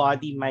of the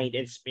body, mind,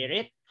 and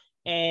spirit.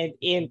 And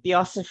in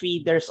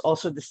theosophy, there's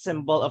also the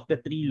symbol of the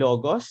three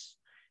logos.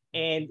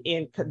 And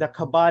in the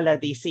Kabbalah,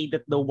 they say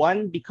that the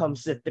one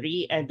becomes the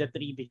three and the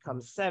three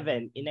becomes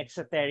seven. In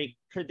exoteric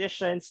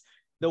traditions,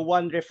 the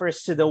one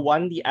refers to the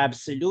one, the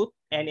absolute,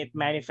 and it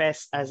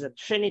manifests as a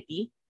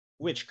trinity,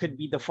 which could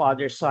be the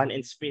Father, Son,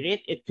 and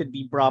Spirit. It could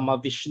be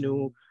Brahma,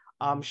 Vishnu,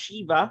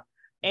 Shiva.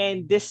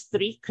 And this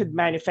three could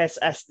manifest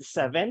as the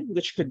seven,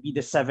 which could be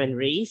the seven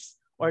rays,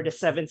 or the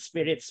seven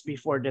spirits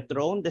before the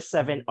throne, the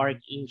seven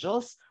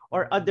archangels,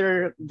 or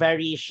other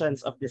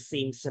variations of the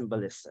same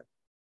symbolism.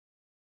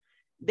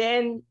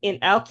 Then in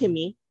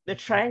alchemy, the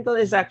triangle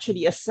is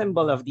actually a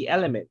symbol of the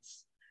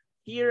elements.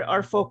 Here,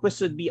 our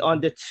focus would be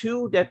on the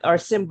two that are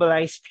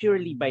symbolized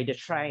purely by the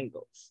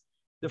triangles.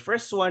 The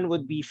first one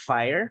would be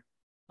fire.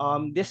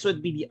 This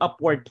would be the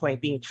upward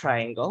pointing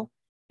triangle.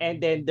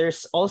 And then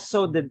there's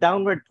also the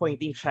downward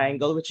pointing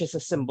triangle, which is a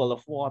symbol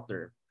of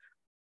water.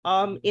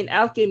 In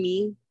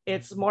alchemy,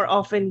 it's more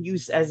often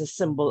used as a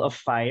symbol of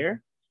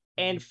fire.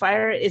 And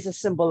fire is a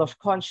symbol of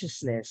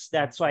consciousness.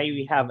 That's why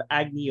we have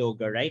Agni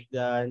Yoga, right?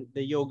 The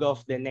yoga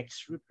of the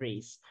next root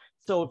race.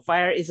 So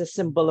fire is a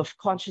symbol of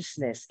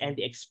consciousness and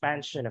the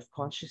expansion of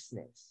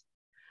consciousness.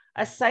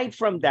 Aside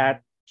from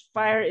that,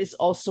 fire is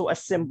also a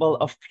symbol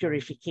of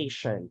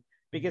purification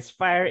because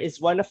fire is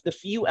one of the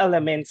few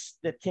elements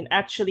that can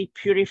actually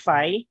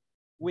purify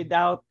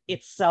without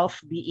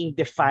itself being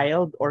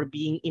defiled or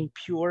being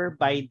impure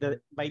by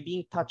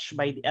being touched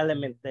by the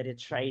element that it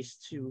tries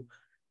to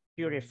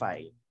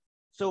purify.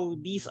 So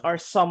these are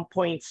some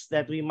points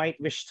that we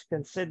might wish to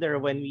consider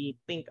when we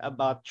think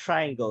about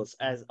triangles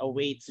as a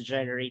way to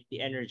generate the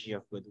energy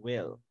of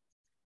goodwill.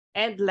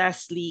 And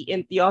lastly,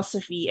 in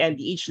theosophy and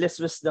the ageless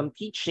wisdom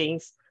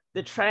teachings,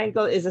 the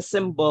triangle is a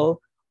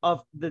symbol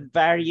of the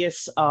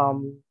various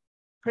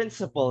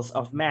principles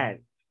of man.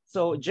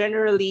 So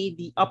generally,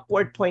 the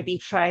upward pointing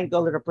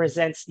triangle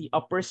represents the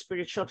upper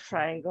spiritual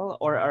triangle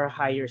or our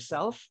higher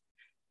self.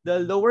 The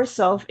lower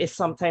self is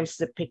sometimes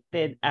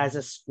depicted as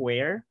a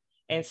square,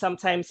 and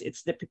sometimes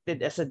it's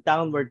depicted as a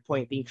downward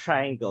pointing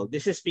triangle.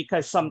 This is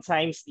because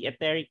sometimes the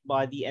etheric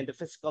body and the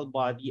physical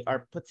body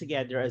are put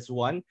together as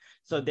one.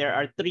 So there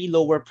are three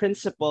lower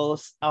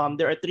principles,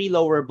 there are three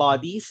lower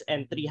bodies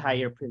and three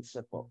higher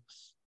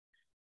principles.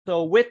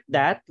 So with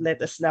that,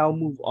 let us now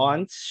move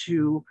on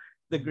to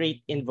the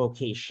Great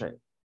Invocation.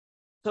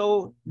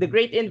 So the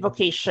Great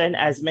Invocation,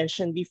 as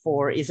mentioned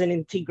before, is an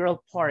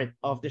integral part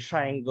of the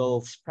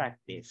triangles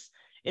practice.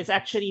 It's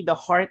actually the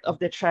heart of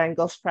the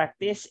triangles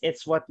practice.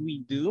 It's what we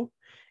do.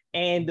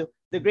 And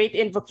the Great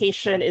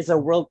Invocation is a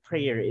world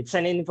prayer. It's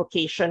an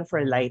invocation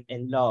for light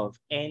and love.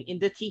 And in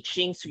the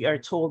teachings, we are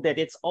told that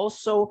it's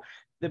also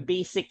the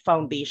basic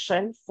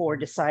foundation for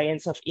the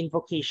science of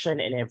invocation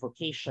and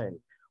evocation.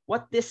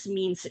 What this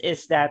means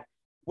is that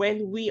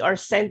when we are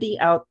sending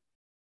out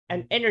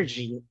an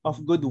energy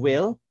of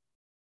goodwill,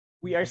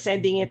 we are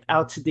sending it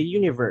out to the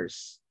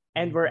universe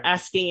and we're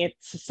asking it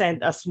to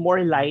send us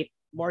more light,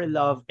 more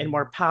love, and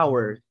more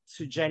power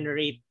to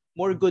generate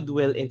more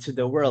goodwill into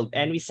the world.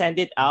 And we send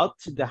it out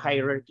to the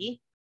hierarchy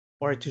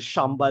or to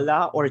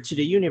Shambhala or to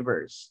the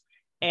universe.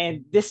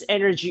 And this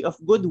energy of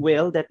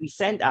goodwill that we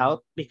send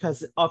out,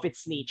 because of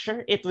its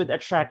nature, it would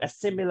attract a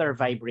similar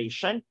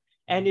vibration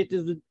and it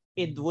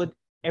would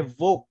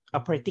evoke a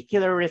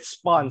particular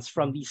response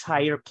from these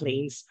higher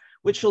planes,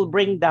 which will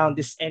bring down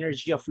this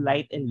energy of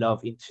light and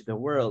love into the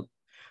world.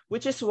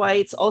 Which is why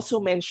it's also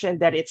mentioned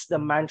that it's the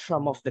mantra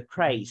of the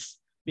Christ.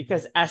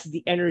 because as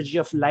the energy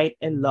of light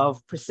and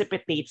love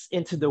precipitates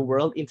into the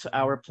world, into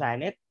our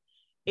planet,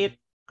 it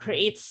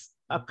creates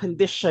a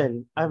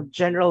condition, a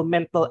general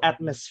mental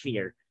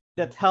atmosphere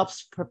that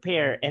helps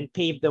prepare and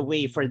pave the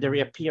way for the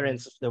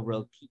reappearance of the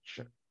world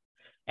teacher.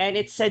 And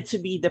it's said to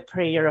be the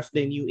prayer of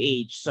the new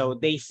age. So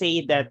they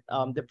say that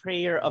the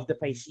prayer of the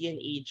Piscean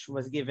age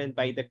was given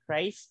by the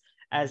Christ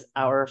as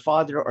our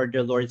Father or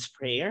the Lord's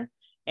Prayer.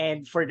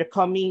 And for the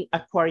coming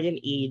Aquarian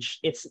age,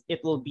 it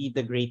will be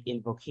the Great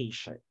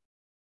Invocation.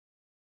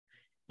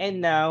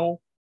 And now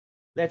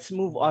let's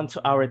move on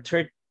to our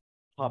third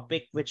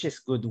topic, which is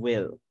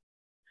goodwill.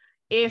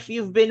 If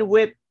you've been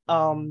with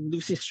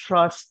Lucy's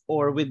Trust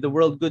or with the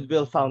World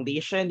Goodwill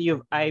Foundation,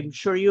 I'm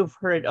sure you've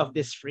heard of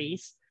this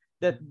phrase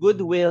that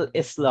goodwill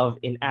is love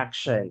in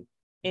action.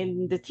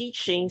 In the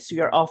teachings, we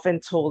are often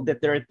told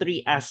that there are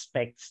three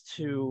aspects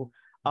to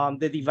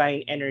the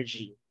divine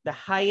energy. The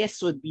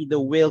highest would be the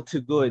will to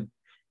good.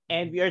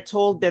 And we are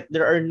told that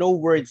there are no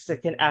words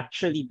that can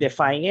actually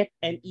define it.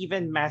 And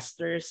even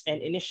masters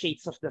and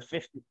initiates of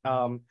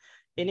the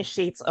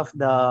initiates of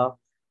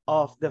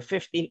the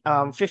fifth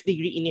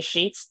degree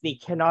initiates, they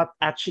cannot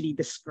actually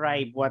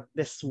describe what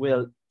this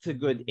will to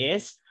good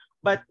is.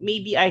 But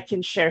maybe I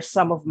can share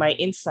some of my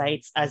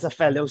insights as a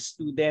fellow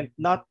student,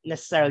 not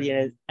necessarily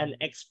as an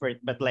expert,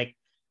 but like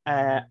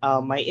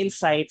my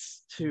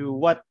insights to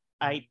what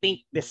I think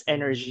this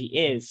energy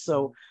is.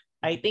 So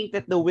I think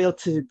that the will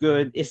to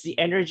good is the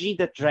energy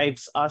that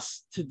drives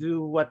us to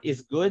do what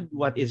is good,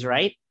 what is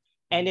right.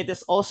 And it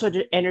is also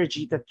the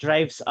energy that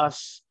drives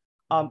us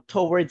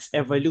towards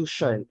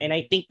evolution. And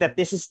I think that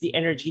this is the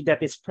energy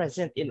that is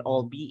present in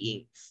all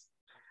beings.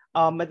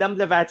 Madame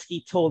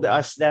Blavatsky told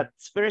us that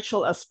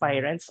spiritual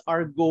aspirants,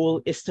 our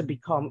goal is to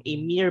become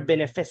a mere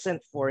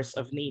beneficent force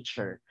of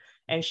nature.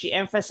 And she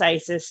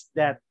emphasizes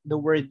that the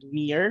word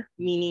mere,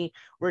 meaning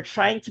we're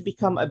trying to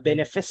become a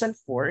beneficent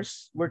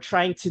force, we're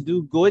trying to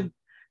do good,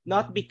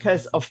 not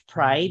because of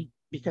pride,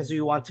 because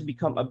we want to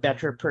become a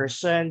better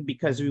person,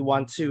 because we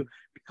want to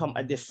become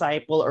a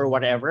disciple or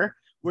whatever.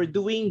 We're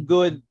doing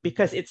good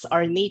because it's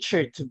our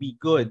nature to be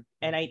good.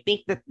 And I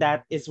think that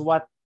that is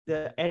what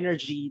the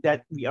energy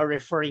that we are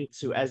referring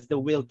to as the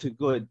will to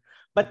good.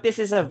 But this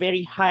is a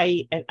very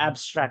high and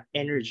abstract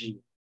energy.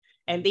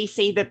 And they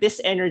say that this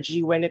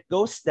energy, when it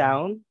goes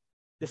down,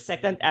 the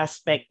second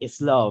aspect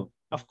is love.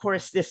 Of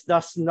course, this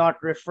does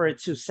not refer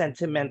to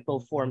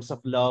sentimental forms of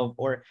love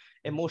or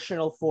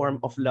emotional form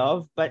of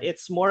love, but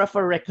it's more of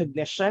a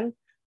recognition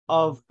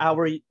of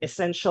our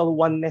essential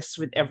oneness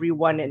with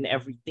everyone and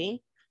everything,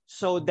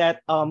 so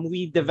that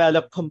we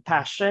develop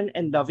compassion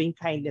and loving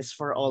kindness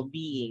for all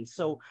beings.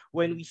 So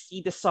when we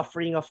see the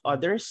suffering of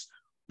others,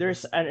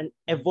 there's an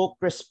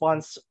evoked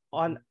response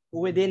on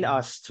within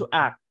us to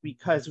act,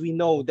 because we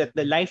know that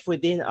the life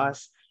within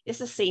us is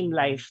the same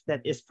life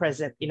that is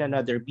present in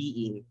another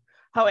being.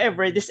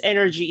 However, this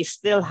energy is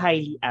still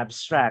highly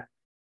abstract,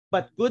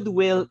 but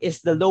goodwill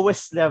is the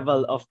lowest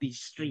level of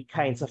these three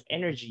kinds of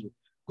energy.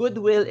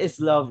 Goodwill is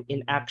love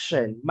in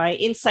action. My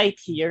insight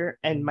here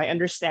and my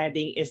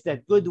understanding is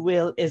that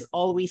goodwill is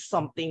always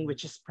something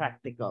which is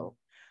practical.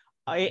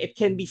 It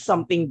can be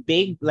something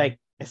big, like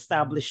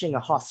establishing a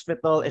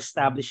hospital,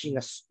 establishing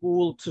a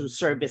school to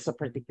service a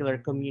particular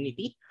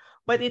community,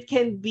 but it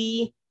can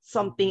be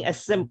something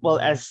as simple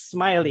as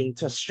smiling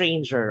to a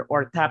stranger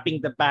or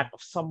tapping the back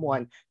of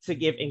someone to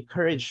give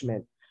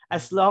encouragement.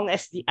 As long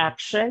as the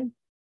action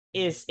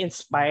is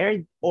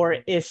inspired or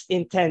is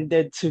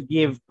intended to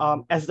give,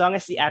 as long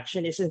as the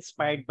action is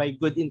inspired by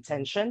good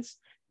intentions,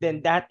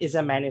 then that is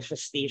a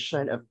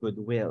manifestation of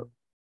goodwill.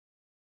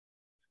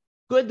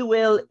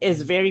 Goodwill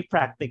is very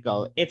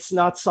practical. It's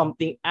not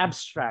something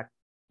abstract,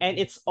 and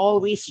it's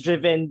always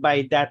driven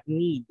by that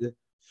need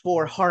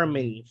for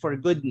harmony, for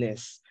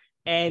goodness.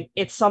 And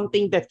it's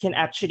something that can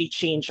actually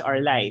change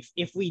our life.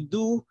 If we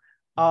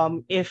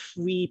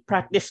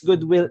practice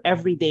goodwill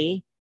every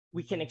day,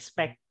 we can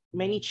expect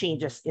many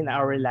changes in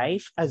our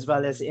life as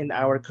well as in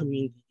our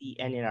community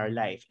and in our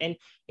life. And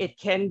it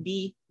can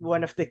be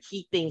one of the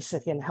key things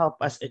that can help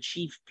us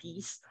achieve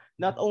peace,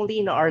 not only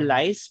in our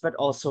lives, but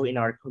also in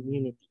our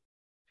community.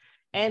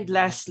 And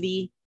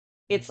lastly,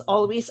 it's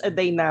always a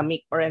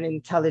dynamic or an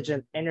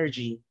intelligent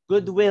energy.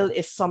 Goodwill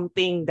is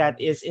something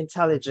that is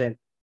intelligent.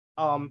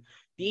 The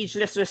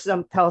Ageless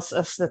Wisdom tells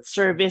us that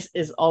service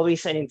is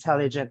always an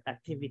intelligent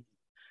activity.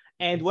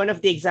 And one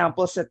of the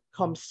examples that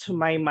comes to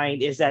my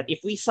mind is that if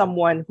we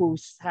someone who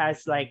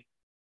has like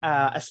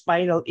a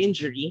spinal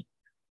injury,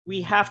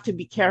 we have to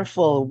be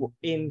careful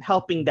in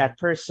helping that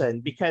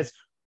person, because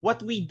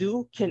what we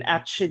do can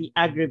actually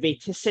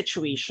aggravate his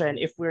situation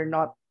if we're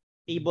not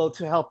able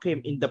to help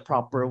him in the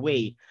proper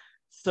way.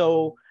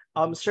 So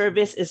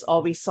service is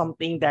always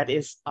something that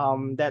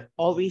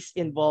always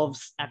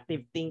involves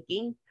active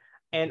thinking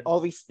and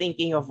always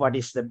thinking of what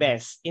is the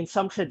best. In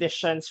some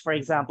traditions, for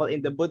example,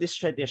 in the Buddhist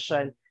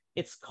tradition,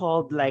 it's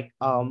called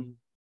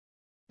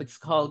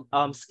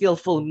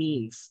skillful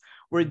means.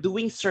 We're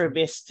doing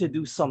service to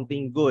do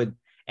something good.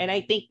 And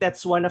I think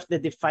that's one of the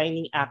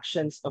defining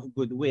actions of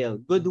goodwill.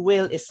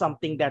 Goodwill is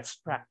something that's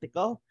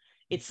practical.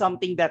 It's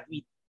something that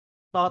we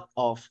thought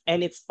of,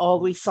 and it's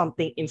always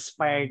something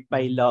inspired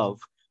by love,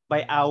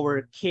 by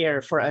our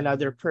care for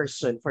another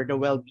person, for the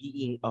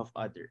well-being of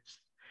others.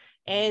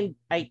 And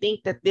I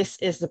think that this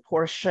is the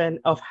portion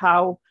of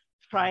how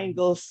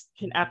triangles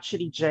can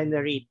actually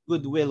generate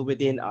goodwill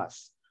within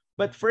us.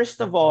 But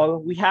first of all,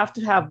 we have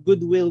to have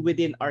goodwill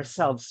within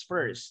ourselves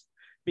first,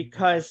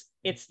 because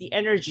it's the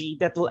energy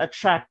that will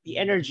attract the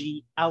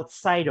energy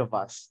outside of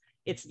us.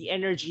 It's the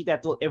energy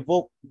that will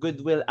evoke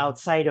goodwill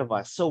outside of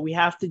us. So we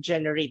have to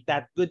generate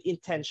that good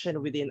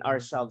intention within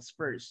ourselves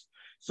first.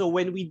 So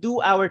when we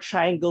do our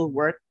triangle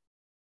work,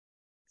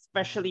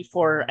 especially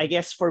for, I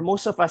guess, for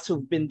most of us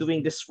who've been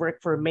doing this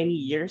work for many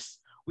years,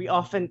 we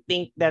often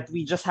think that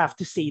we just have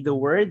to say the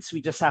words,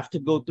 we just have to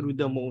go through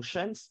the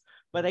motions.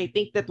 But I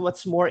think that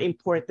what's more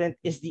important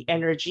is the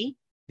energy,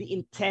 the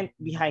intent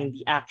behind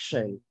the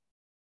action.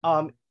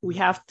 We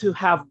have to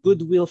have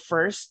goodwill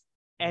first,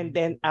 and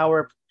then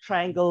our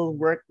triangle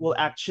work will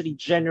actually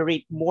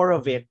generate more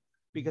of it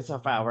because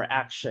of our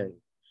action.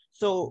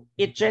 So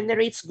it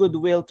generates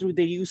goodwill through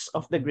the use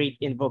of the great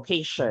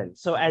invocation.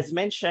 So as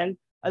mentioned,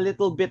 a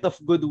little bit of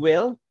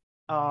goodwill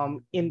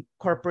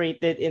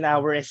incorporated in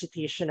our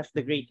recitation of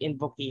the great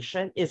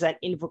invocation is an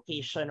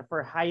invocation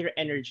for higher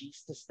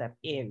energies to step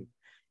in.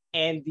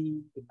 And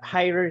the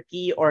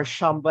hierarchy or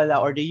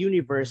Shambhala or the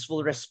universe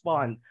will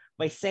respond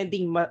by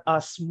sending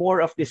us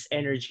more of this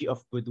energy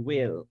of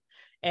goodwill.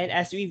 And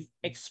as we've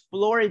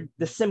explored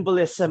the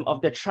symbolism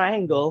of the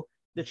triangle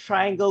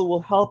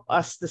will help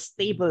us to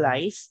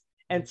stabilize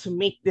and to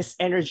make this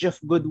energy of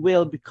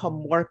goodwill become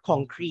more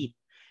concrete.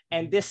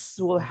 And this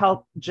will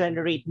help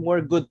generate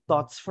more good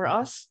thoughts for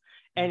us.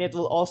 And it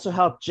will also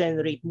help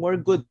generate more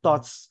good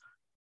thoughts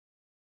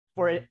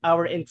for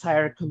our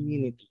entire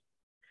community.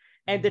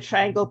 And the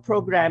triangle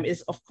program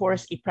is, of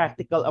course, a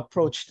practical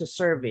approach to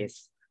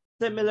service.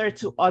 Similar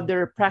to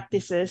other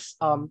practices,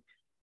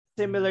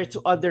 similar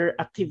to other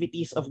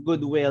activities of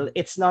goodwill,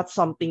 it's not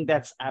something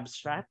that's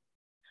abstract.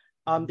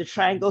 The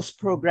triangles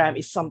program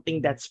is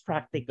something that's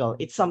practical.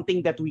 It's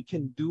something that we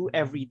can do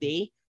every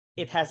day.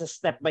 It has a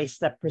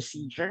step-by-step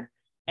procedure,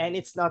 and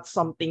it's not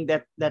something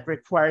that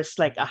requires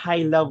like a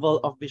high level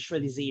of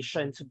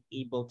visualization to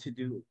be able to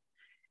do.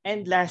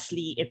 And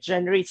lastly, it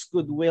generates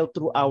goodwill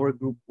through our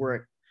group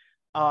work.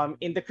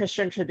 In the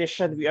Christian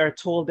tradition, we are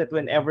told that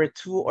whenever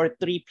 2 or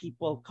 3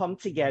 people come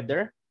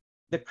together,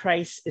 the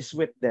Christ is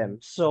with them.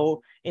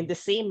 So, in the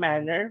same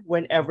manner,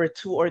 whenever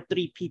 2 or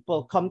 3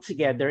 people come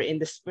together in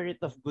the spirit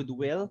of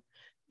goodwill,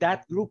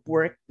 that group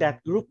work,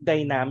 that group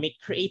dynamic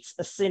creates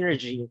a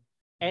synergy,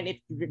 and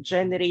it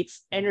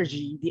generates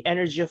energy, the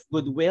energy of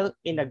goodwill,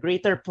 in a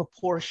greater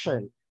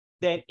proportion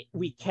than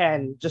we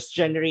can just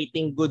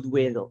generating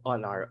goodwill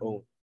on our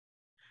own.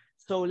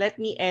 So, let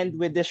me end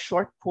with this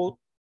short quote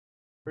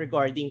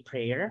regarding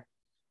prayer.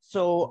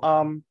 So,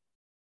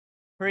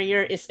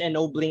 prayer is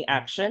ennobling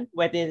action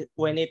when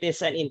it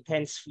is an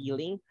intense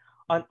feeling,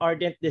 an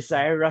ardent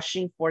desire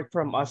rushing forth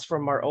from us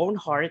from our own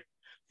heart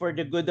for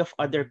the good of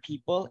other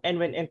people, and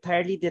when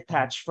entirely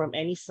detached from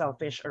any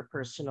selfish or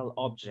personal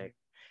object.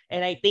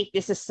 And I think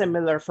this is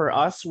similar for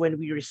us when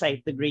we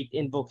recite the great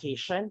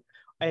invocation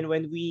and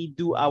when we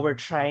do our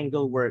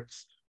triangle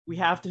works. We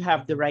have to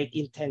have the right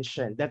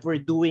intention that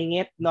we're doing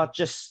it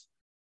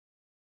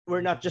we're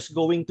not just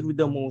going through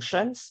the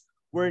motions.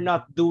 We're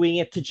not doing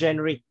it to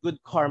generate good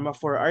karma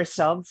for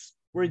ourselves.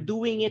 We're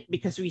doing it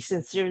because we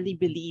sincerely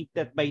believe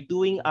that by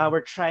doing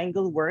our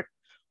triangle work,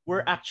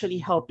 we're actually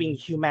helping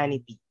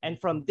humanity.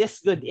 And from this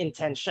good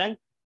intention,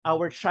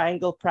 our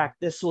triangle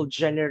practice will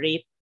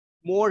generate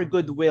more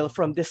goodwill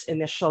from this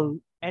initial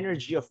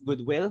energy of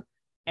goodwill.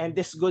 And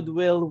this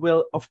goodwill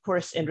will, of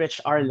course, enrich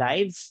our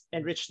lives,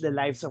 enrich the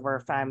lives of our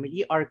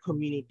family, our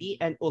community,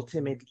 and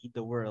ultimately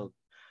the world.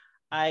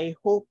 I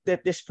hope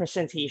that this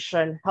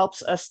presentation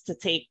helps us to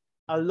take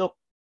a look,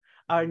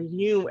 a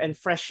new and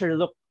fresher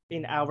look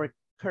in our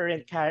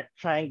current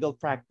triangle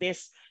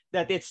practice,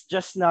 that it's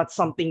just not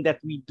something that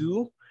we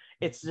do,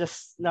 it's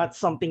just not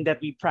something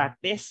that we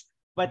practice,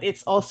 but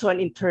it's also an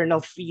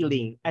internal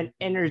feeling, an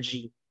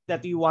energy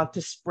that we want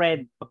to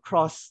spread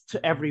across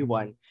to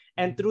everyone.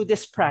 And through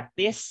this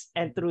practice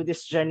and through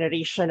this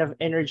generation of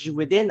energy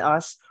within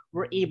us,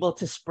 we're able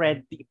to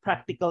spread the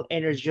practical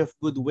energy of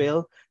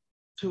goodwill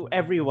to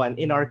everyone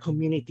in our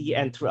community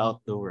and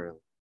throughout the world.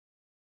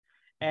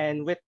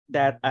 And with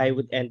that, I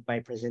would end my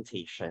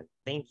presentation.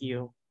 Thank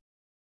you.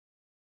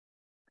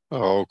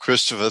 Oh,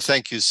 Christopher,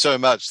 thank you so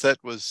much. That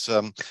was,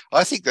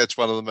 I think that's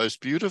one of the most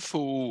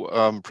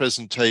beautiful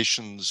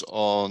presentations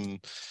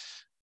on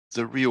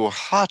the real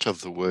heart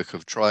of the work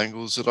of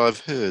triangles that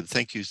I've heard.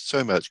 Thank you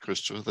so much,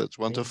 Christopher. That's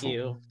wonderful.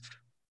 Thank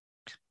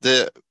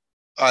you.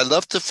 I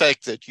love the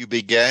fact that you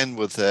began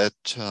with that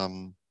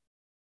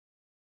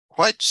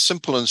quite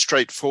simple and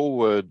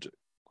straightforward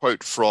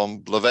quote from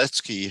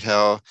Blavatsky,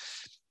 how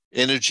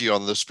energy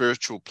on the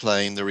spiritual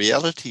plane, the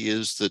reality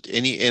is that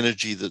any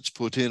energy that's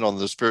put in on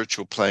the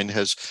spiritual plane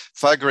has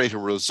far greater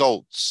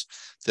results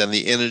than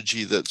the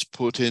energy that's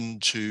put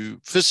into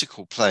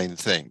physical plane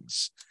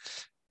things.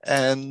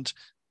 And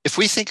if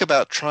we think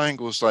about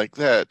triangles like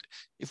that,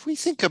 if we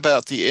think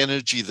about the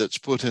energy that's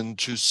put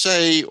into,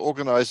 say,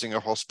 organizing a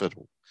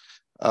hospital,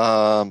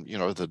 the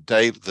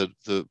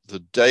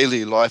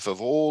daily life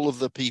of all of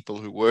the people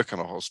who work in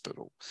a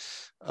hospital,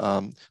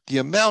 the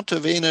amount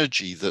of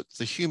energy, that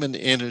the human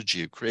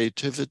energy,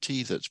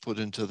 creativity that's put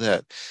into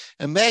that.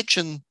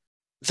 Imagine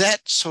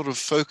that sort of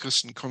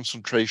focus and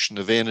concentration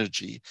of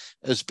energy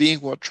as being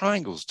what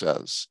triangles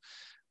does.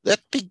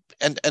 That big,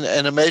 and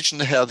imagine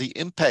how the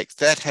impact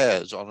that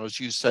has on, as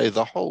you say,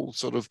 the whole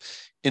sort of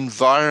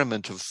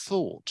environment of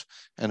thought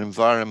and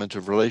environment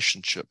of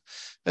relationship.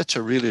 That's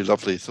a really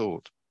lovely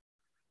thought.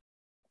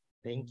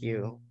 Thank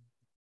you.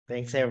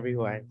 Thanks,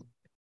 everyone.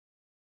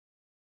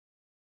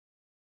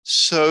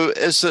 So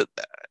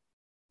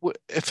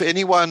if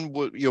anyone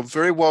would, you're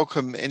very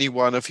welcome,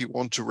 anyone, if you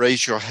want to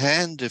raise your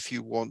hand, if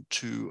you want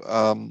to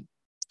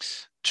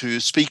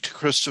speak to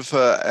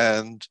Christopher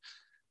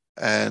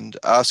and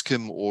ask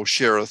him or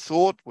share a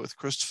thought with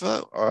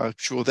Christopher, I'm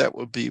sure that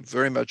would be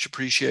very much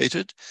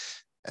appreciated.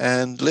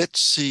 And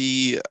let's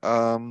see,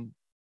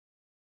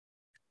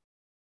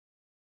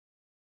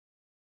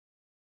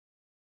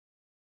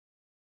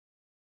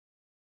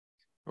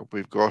 what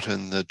we've got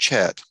in the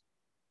chat.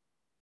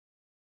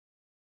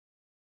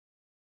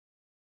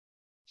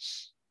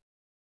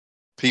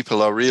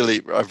 People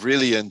I've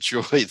really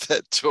enjoyed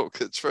that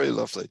talk. It's very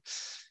lovely.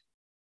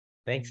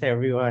 Thanks,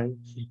 everyone.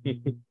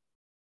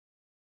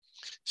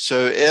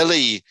 So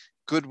Ellie,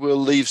 Goodwill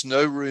leaves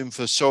no room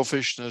for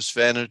selfishness,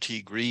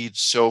 vanity, greed,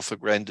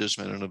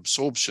 self-aggrandizement, and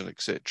absorption,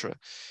 etc.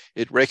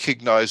 It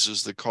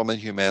recognizes the common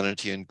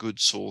humanity and good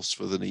source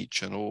within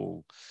each and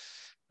all.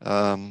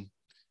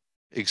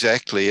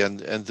 Exactly. And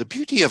the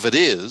beauty of it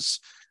is,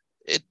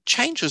 it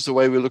changes the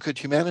way we look at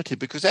humanity,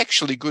 because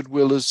actually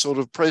goodwill is sort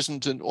of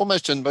present in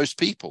almost in most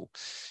people.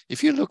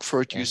 If you look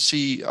for it, you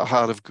see a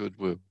heart of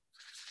goodwill.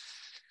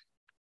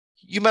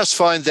 You must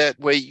find that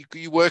where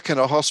you work in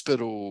a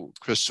hospital,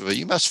 Christopher,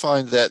 you must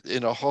find that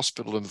in a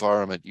hospital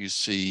environment, you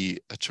see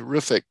a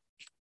terrific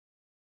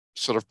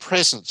sort of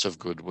presence of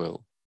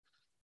goodwill.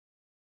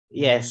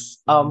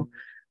 Yes.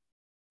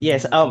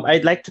 Yes,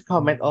 I'd like to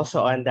comment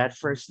also on that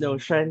first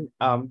notion,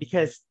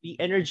 because the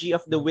energy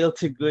of the will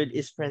to good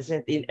is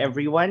present in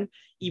everyone,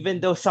 even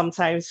though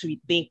sometimes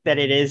we think that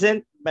it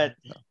isn't, but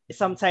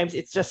sometimes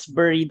it's just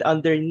buried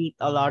underneath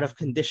a lot of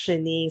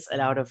conditionings, a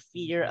lot of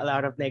fear, a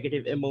lot of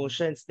negative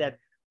emotions that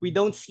we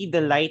don't see the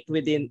light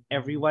within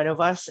every one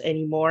of us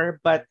anymore.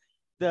 But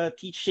the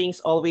teachings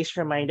always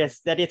remind us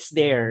that it's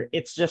there.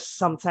 It's just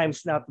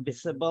sometimes not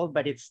visible,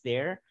 but it's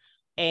there,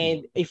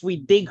 and if we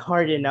dig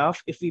hard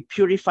enough, if we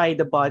purify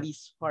the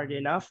bodies hard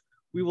enough,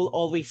 we will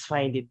always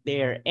find it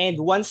there. And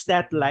once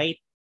that light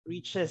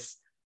reaches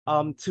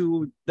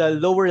to the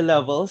lower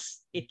levels,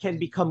 it can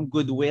become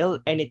goodwill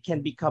and it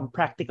can become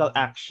practical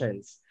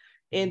actions.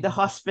 In the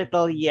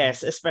hospital,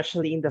 yes,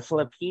 especially in the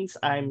Philippines,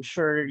 I'm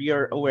sure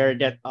you're aware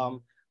that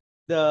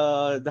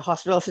the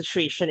hospital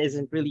situation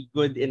isn't really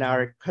good in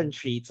our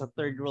country. It's a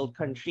third world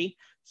country.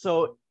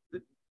 So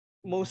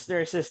most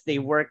nurses, they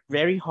work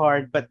very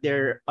hard but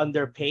they're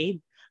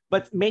underpaid.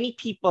 But many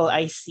people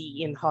I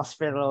see in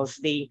hospitals,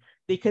 they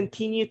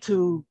continue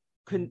to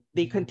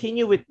they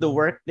continue with the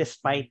work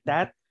despite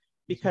that,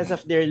 because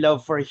of their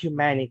love for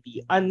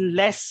humanity,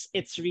 unless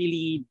it's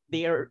really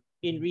they're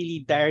in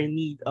really dire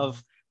need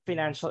of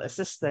financial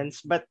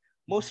assistance. But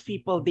most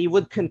people, they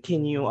would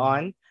continue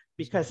on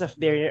because of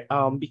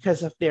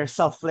their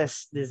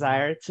selfless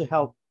desire to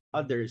help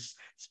others,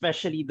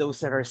 especially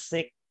those that are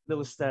sick,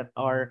 those that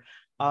are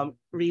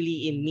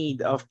really in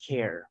need of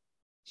care.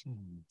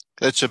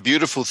 That's a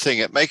beautiful thing.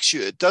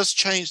 It does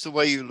change the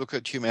way you look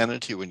at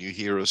humanity when you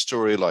hear a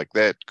story like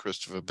that,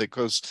 Christopher,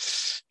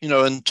 because, in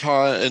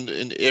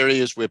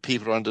areas where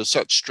people are under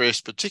such stress,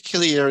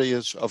 particularly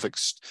areas of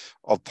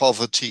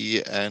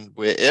poverty and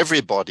where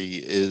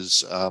everybody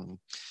is,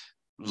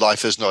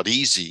 life is not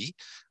easy.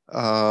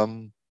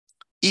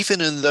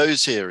 Even in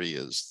those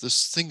areas,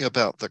 this thing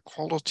about the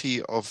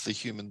quality of the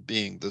human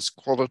being, this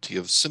quality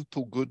of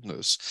simple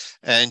goodness,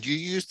 and you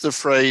used the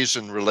phrase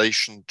in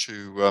relation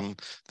to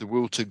the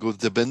will to good,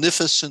 the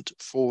beneficent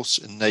force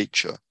in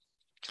nature.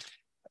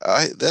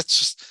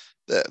 That's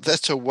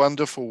a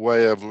wonderful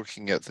way of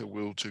looking at the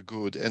will to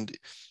good. And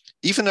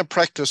even a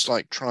practice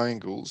like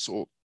triangles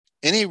or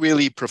any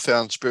really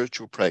profound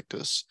spiritual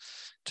practice,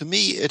 to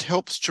me, it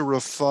helps to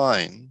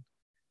refine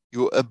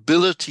your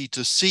ability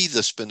to see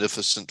this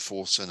beneficent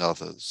force in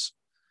others,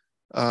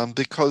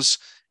 because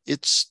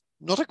it's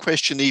not a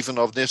question even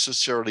of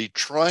necessarily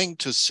trying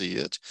to see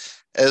it,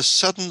 as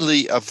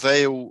suddenly a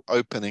veil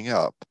opening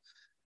up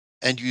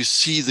and you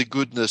see the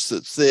goodness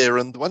that's there.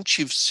 And once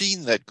you've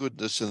seen that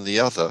goodness in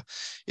the other,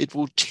 it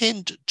will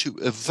tend to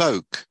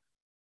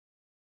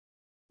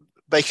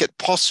make it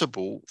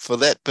possible for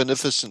that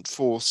beneficent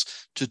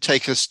force to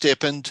take a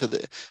step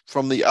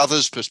from the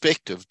other's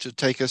perspective, to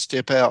take a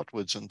step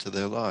outwards into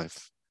their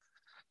life.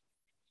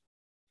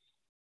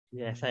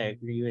 Yes, I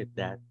agree with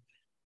that.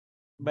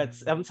 but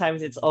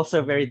sometimes it's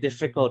also very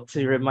difficult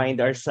to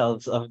remind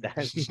ourselves of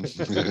that.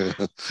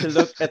 To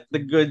look at the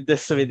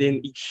goodness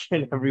within each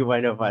and every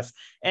one of us.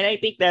 And I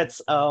think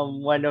that's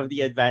one of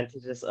the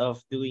advantages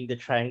of doing the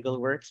triangle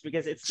works,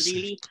 because it's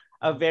really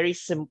a very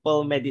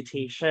simple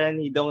meditation.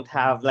 You don't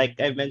have,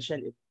 like I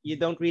mentioned, you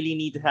don't really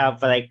need to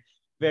have like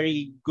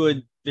very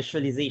good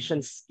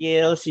visualization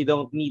skills. You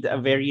don't need a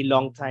very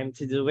long time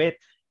to do it.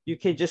 You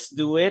can just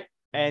do it,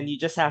 and you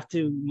just have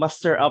to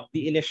muster up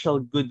the initial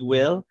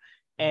goodwill,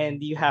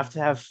 and you have to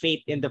have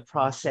faith in the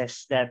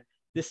process that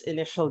this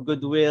initial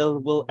goodwill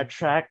will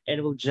attract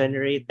and will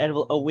generate and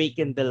will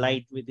awaken the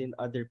light within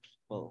other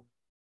people.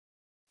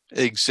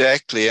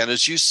 Exactly. And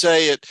as you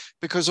say it,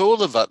 because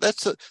all of us,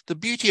 that's the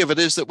beauty of it,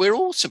 is that we're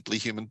all simply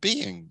human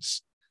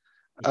beings.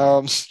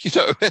 Yes. You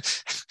know,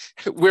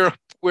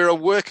 we're a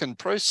work in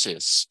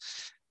process.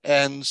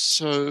 And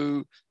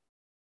so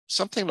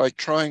something like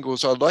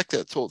triangles, I like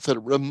that thought that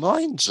it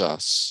reminds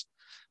us.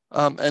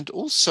 And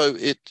also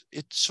it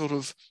sort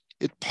of,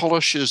 it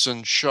polishes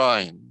and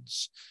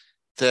shines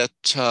that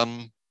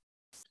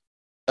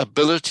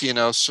ability in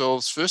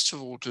ourselves, first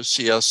of all, to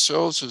see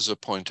ourselves as a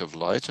point of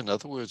light, in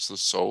other words, the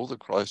soul, the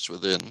Christ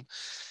within,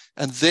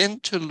 and then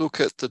to look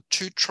at the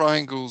two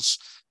triangles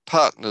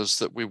partners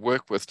that we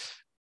work with.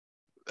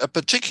 A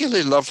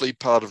particularly lovely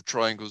part of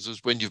triangles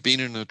is when you've been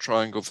in a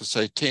triangle for,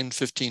 say, 10,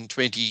 15,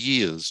 20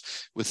 years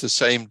with the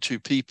same two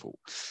people.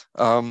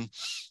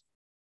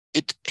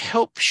 It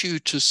helps you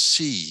to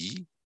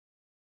see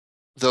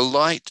the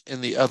light in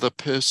the other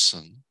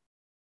person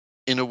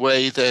in a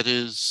way that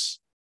is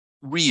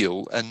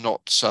real and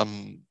not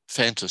some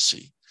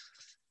fantasy.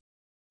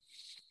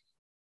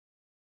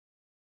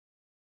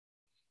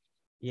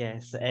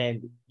 Yes,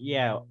 and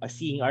yeah,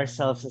 seeing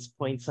ourselves as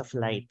points of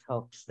light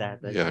helps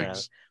that as Yeah.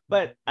 well.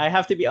 But I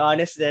have to be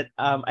honest that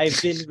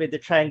I've been with the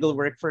triangle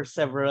work for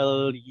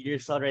several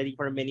years already,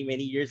 for many,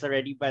 many years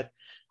already. But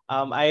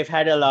I've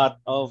had a lot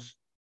of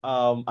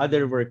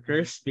other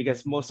workers,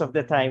 because most of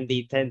the time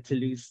they tend to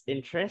lose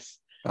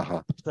interest.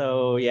 Uh-huh.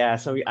 So yeah,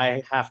 so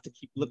I have to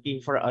keep looking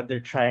for other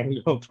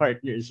triangle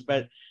partners.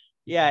 But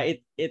yeah,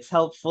 it's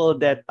helpful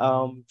that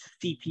to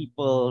see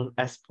people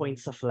as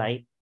points of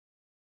light.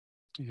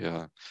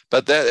 Yeah,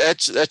 but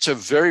that's a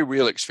very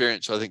real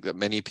experience, I think, that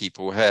many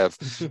people have,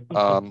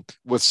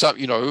 with some,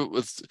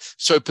 with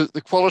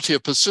the quality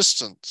of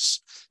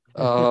persistence,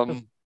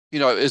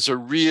 is a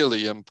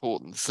really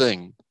important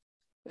thing.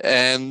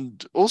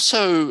 And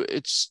also,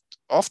 it's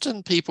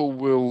often people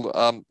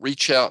will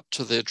reach out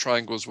to their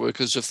triangles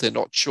workers if they're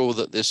not sure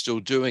that they're still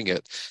doing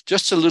it.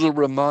 Just a little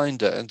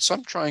reminder. And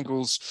some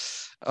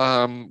triangles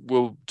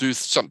will do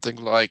something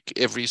like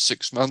every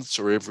 6 months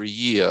or every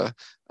year.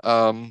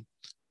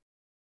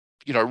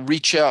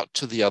 Reach out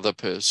to the other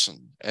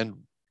person and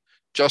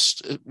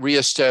just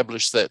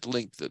reestablish that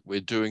link that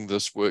we're doing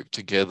this work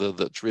together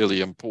that's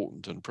really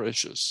important and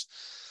precious.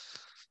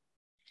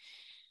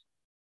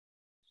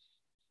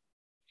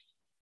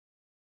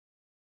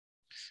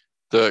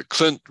 The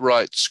Clint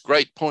writes,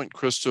 great point,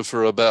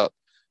 Christopher, about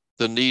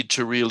the need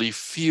to really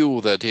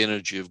feel that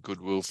energy of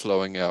goodwill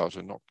flowing out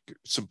and not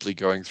simply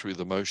going through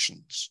the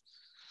motions.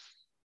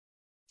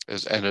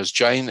 As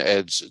Jane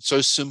adds, it's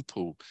so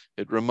simple.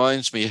 It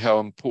reminds me how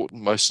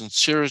important my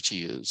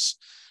sincerity is.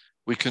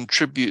 We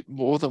contribute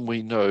more than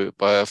we know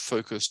by our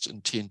focused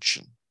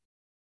intention.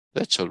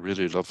 That's a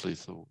really lovely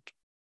thought.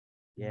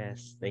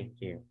 Yes,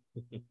 thank you.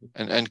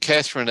 And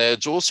Catherine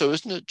adds also,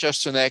 isn't it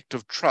just an act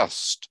of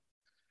trust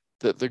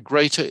that the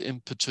greater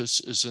impetus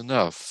is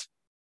enough?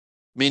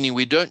 Meaning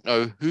we don't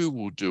know who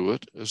will do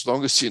it as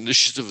long as the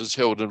initiative is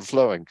held and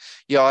flowing.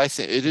 Yeah, I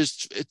think it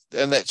is,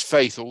 and that's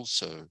faith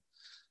also.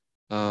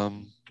 Yeah.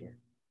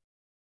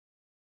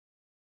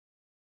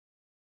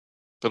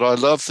 But I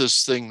love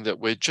this thing that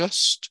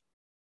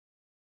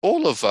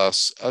all of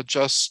us are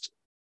just,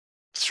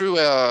 through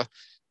our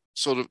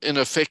sort of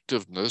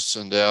ineffectiveness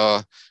and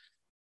our,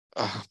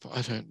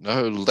 I don't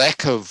know,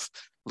 lack of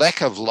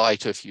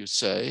light, if you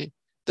say,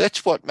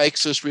 that's what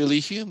makes us really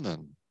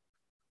human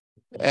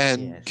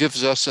and Yes.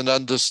 gives us an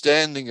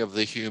understanding of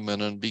the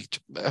human and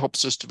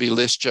helps us to be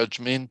less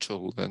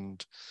judgmental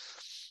and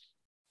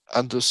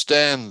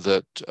understand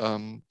that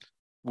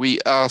we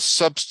are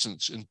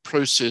substance in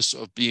process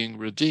of being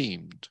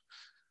redeemed.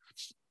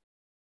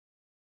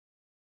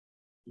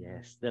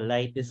 Yes. The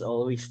light is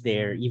always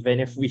there,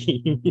 even if we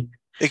even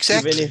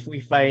Exactly. if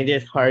we find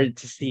it hard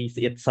to see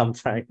it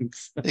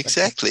sometimes.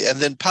 Exactly. And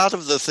then part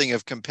of the thing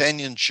of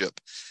companionship,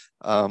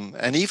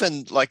 and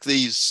even like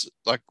these,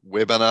 like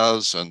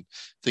webinars and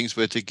things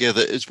we're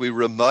together, is we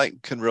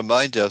can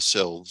remind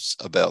ourselves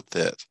about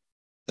that.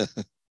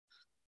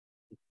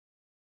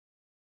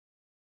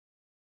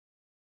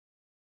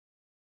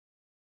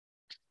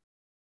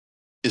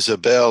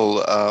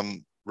 Isabel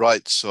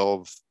writes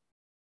of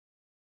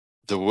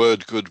the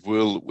word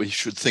goodwill, we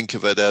should think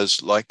of it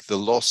as like the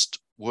lost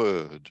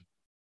word,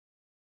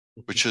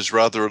 which is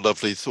rather a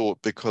lovely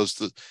thought because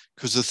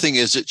the thing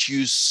is, it's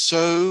used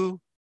so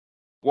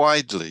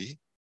widely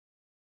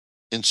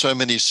in so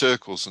many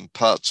circles and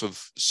parts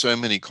of so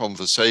many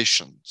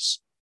conversations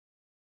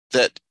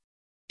that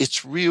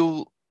it's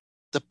real,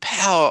 the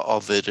power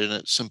of it and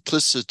its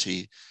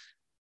simplicity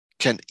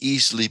can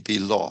easily be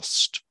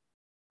lost.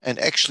 And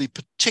actually,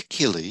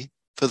 particularly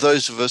for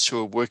those of us who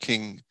are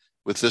working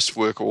with this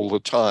work all the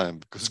time,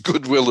 because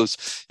Goodwill is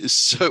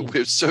so,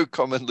 we're so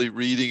commonly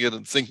reading it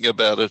and thinking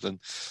about it. And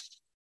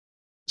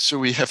so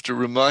we have to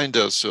remind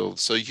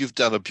ourselves. So you've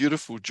done a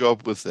beautiful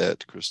job with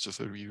that,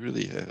 Christopher. You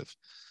really have.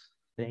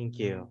 Thank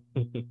you.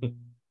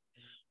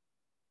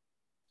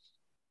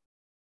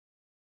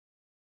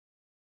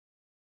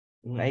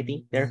 I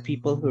think there are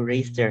people who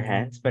raised their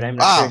hands, but I'm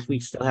not sure if we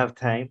still have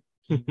time.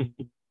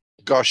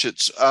 Gosh,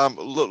 it's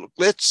look,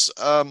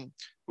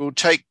 we'll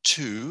take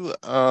two.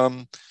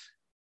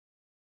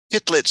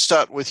 Kit, let's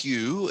start with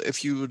you.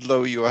 If you would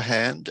lower your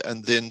hand,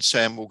 and then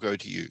Sam will go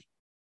to you.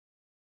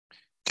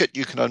 Kit,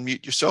 you can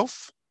unmute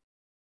yourself.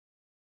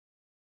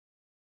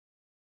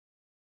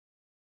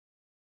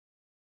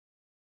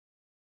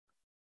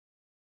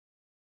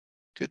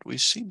 Kit, I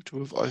seem to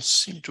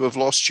have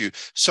lost you.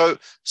 So,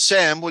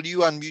 Sam, will you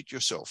unmute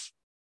yourself?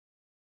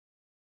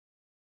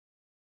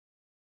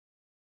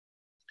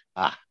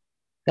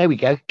 There we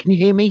go. Can you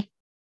hear me?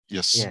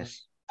 Yes.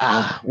 Yes.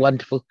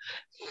 Wonderful.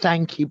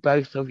 Thank you,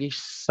 both of you,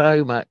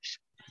 so much.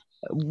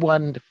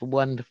 Wonderful,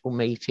 wonderful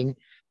meeting.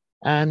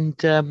 And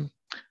I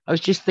was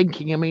just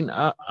thinking, I mean,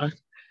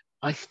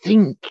 I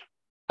think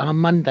our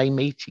Monday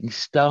meeting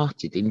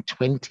started in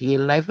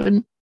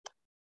 2011.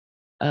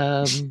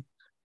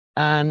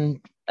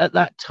 And at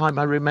that time,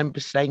 I remember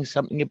saying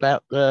something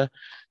about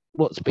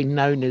what's been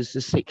known as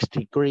the 6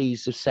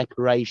 degrees of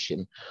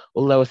separation,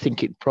 although I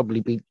think it'd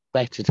probably be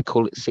better to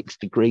call it 6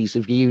 degrees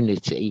of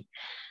unity,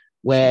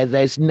 where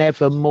there's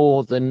never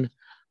more than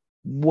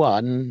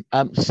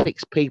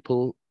 6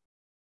 people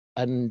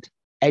and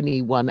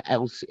anyone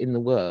else in the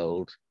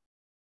world.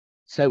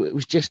 So it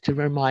was just to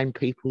remind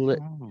people that,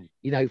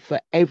 you know,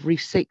 for every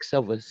 6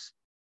 of us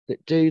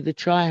that do the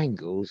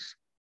triangles,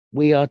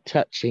 we are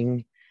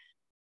touching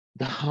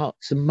the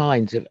hearts and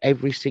minds of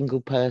every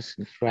single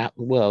person throughout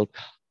the world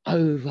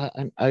over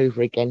and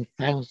over again,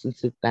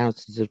 thousands of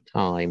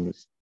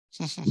times.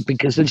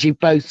 Because as you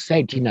both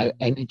said, you know,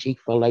 energy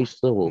follows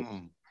thought.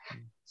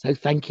 So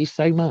thank you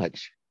so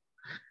much.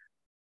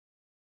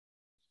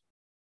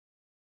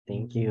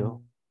 Thank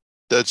you.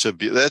 That's a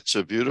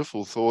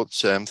beautiful thought,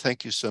 Sam.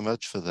 Thank you so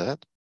much for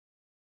that.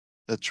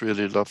 That's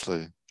really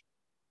lovely.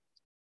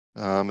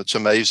 It's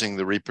amazing,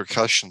 the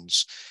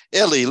repercussions.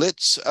 Ellie,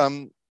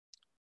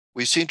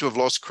 we seem to have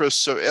lost Chris.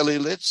 So Ellie,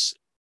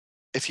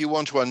 if you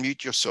want to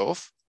unmute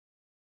yourself.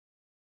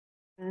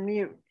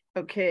 Mute.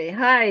 Okay.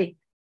 Hi.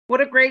 What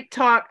a great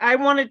talk. I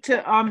wanted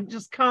to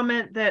just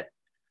comment that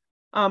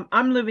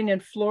I'm living in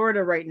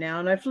Florida right now,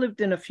 and I've lived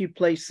in a few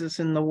places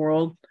in the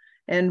world.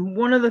 And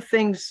one of the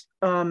things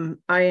I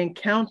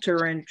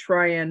encounter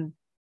and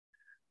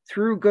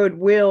through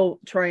Goodwill,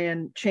 try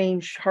and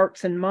change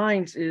hearts and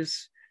minds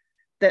is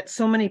that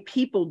so many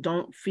people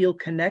don't feel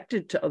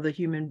connected to other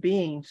human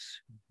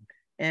beings.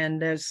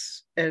 And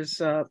as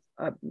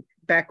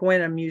back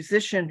when, a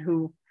musician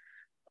who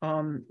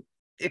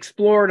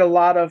explored a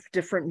lot of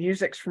different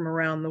musics from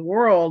around the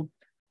world,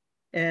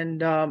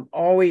 and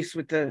always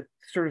with the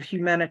sort of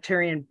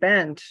humanitarian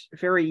bent,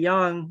 very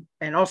young,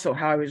 and also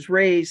how I was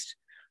raised,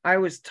 I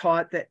was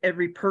taught that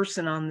every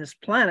person on this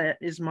planet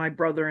is my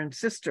brother and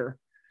sister.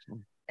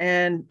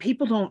 And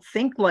people don't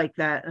think like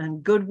that.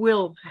 And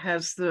Goodwill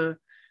has the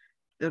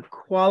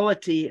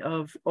quality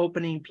of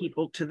opening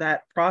people to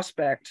that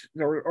prospect,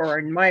 or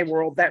in my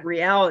world, that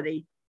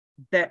reality,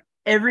 that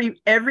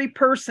every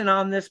person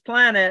on this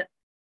planet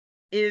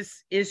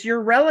is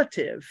your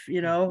relative,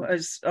 you know,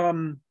 as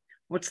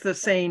what's the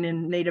saying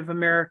in Native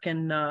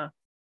American,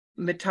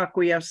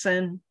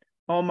 Mitakuye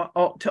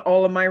to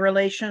all of my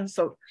relations.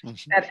 So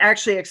that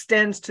actually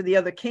extends to the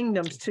other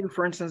kingdoms too,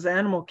 for instance, the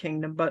animal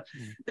kingdom, but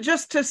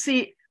just to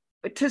see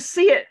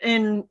it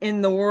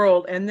in the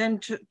world, and then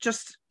to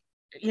just,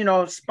 you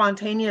know,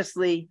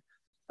 spontaneously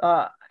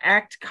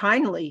act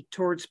kindly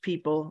towards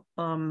people.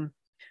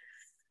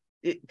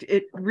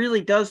 It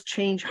really does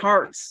change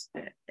hearts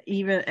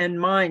and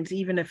minds,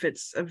 even if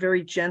it's a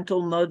very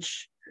gentle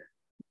nudge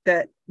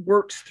that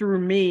works through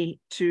me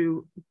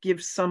to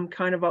give some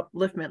kind of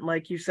upliftment,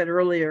 like you said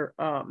earlier,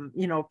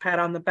 you know, pat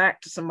on the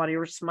back to somebody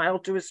or smile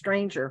to a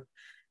stranger.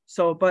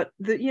 So, but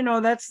you know,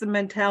 that's the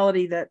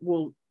mentality that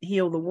will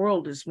heal the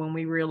world, is when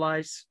we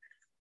realize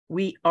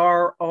we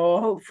are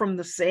all from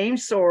the same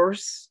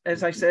source.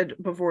 As I said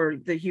before,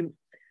 the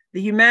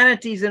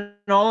humanities in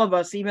all of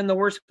us, even the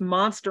worst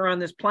monster on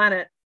this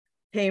planet,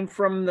 came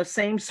from the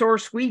same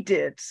source we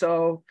did.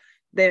 So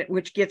that,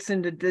 which gets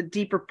into the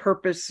deeper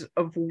purpose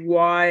of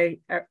why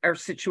our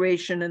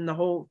situation and the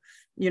whole,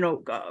 you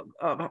know,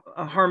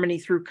 harmony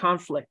through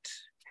conflict.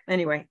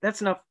 Anyway,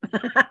 that's enough.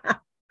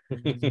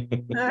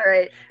 All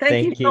right.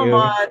 Thank you so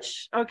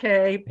much.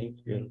 Okay. Thank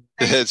you.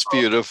 That's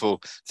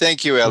beautiful.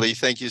 Thank you, Ellie.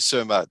 Thank you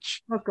so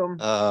much.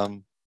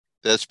 Welcome.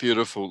 That's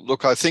beautiful.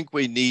 Look, I think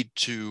we need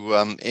to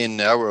end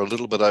now. We're a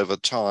little bit over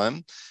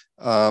time.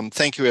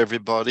 Thank you,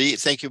 everybody.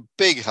 Thank you,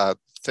 big heart.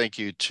 Thank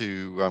you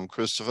to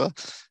Christopher.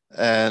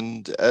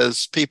 And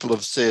as people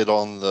have said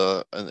in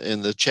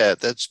the chat,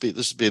 this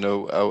has been a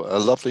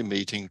lovely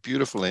meeting,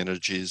 beautiful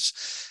energies.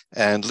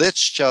 And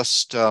let's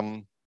just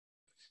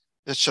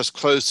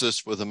close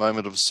this with a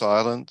moment of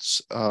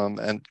silence.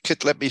 And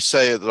Kit, let me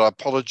say that I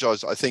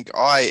apologize. I think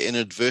I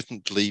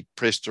inadvertently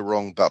pressed a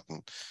wrong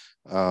button,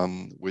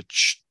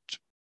 which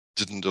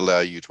didn't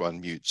allow you to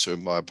unmute. So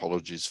my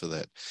apologies for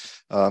that.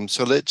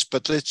 So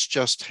let's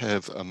just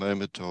have a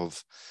moment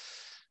of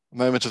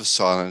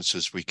silence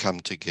as we come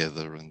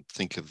together and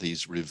think of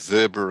these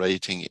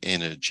reverberating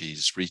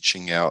energies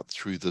reaching out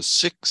through the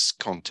 6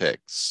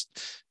 contacts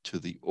to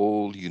the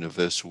all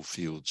universal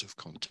fields of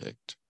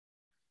contact.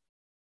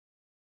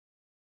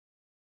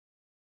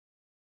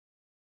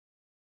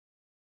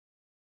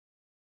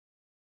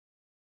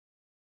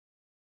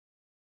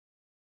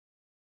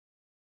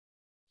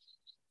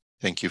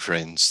 Thank you,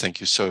 friends. Thank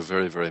you so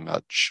very, very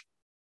much.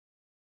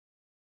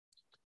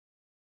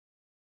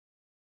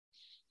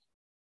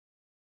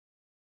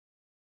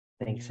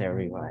 Thanks,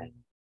 everyone.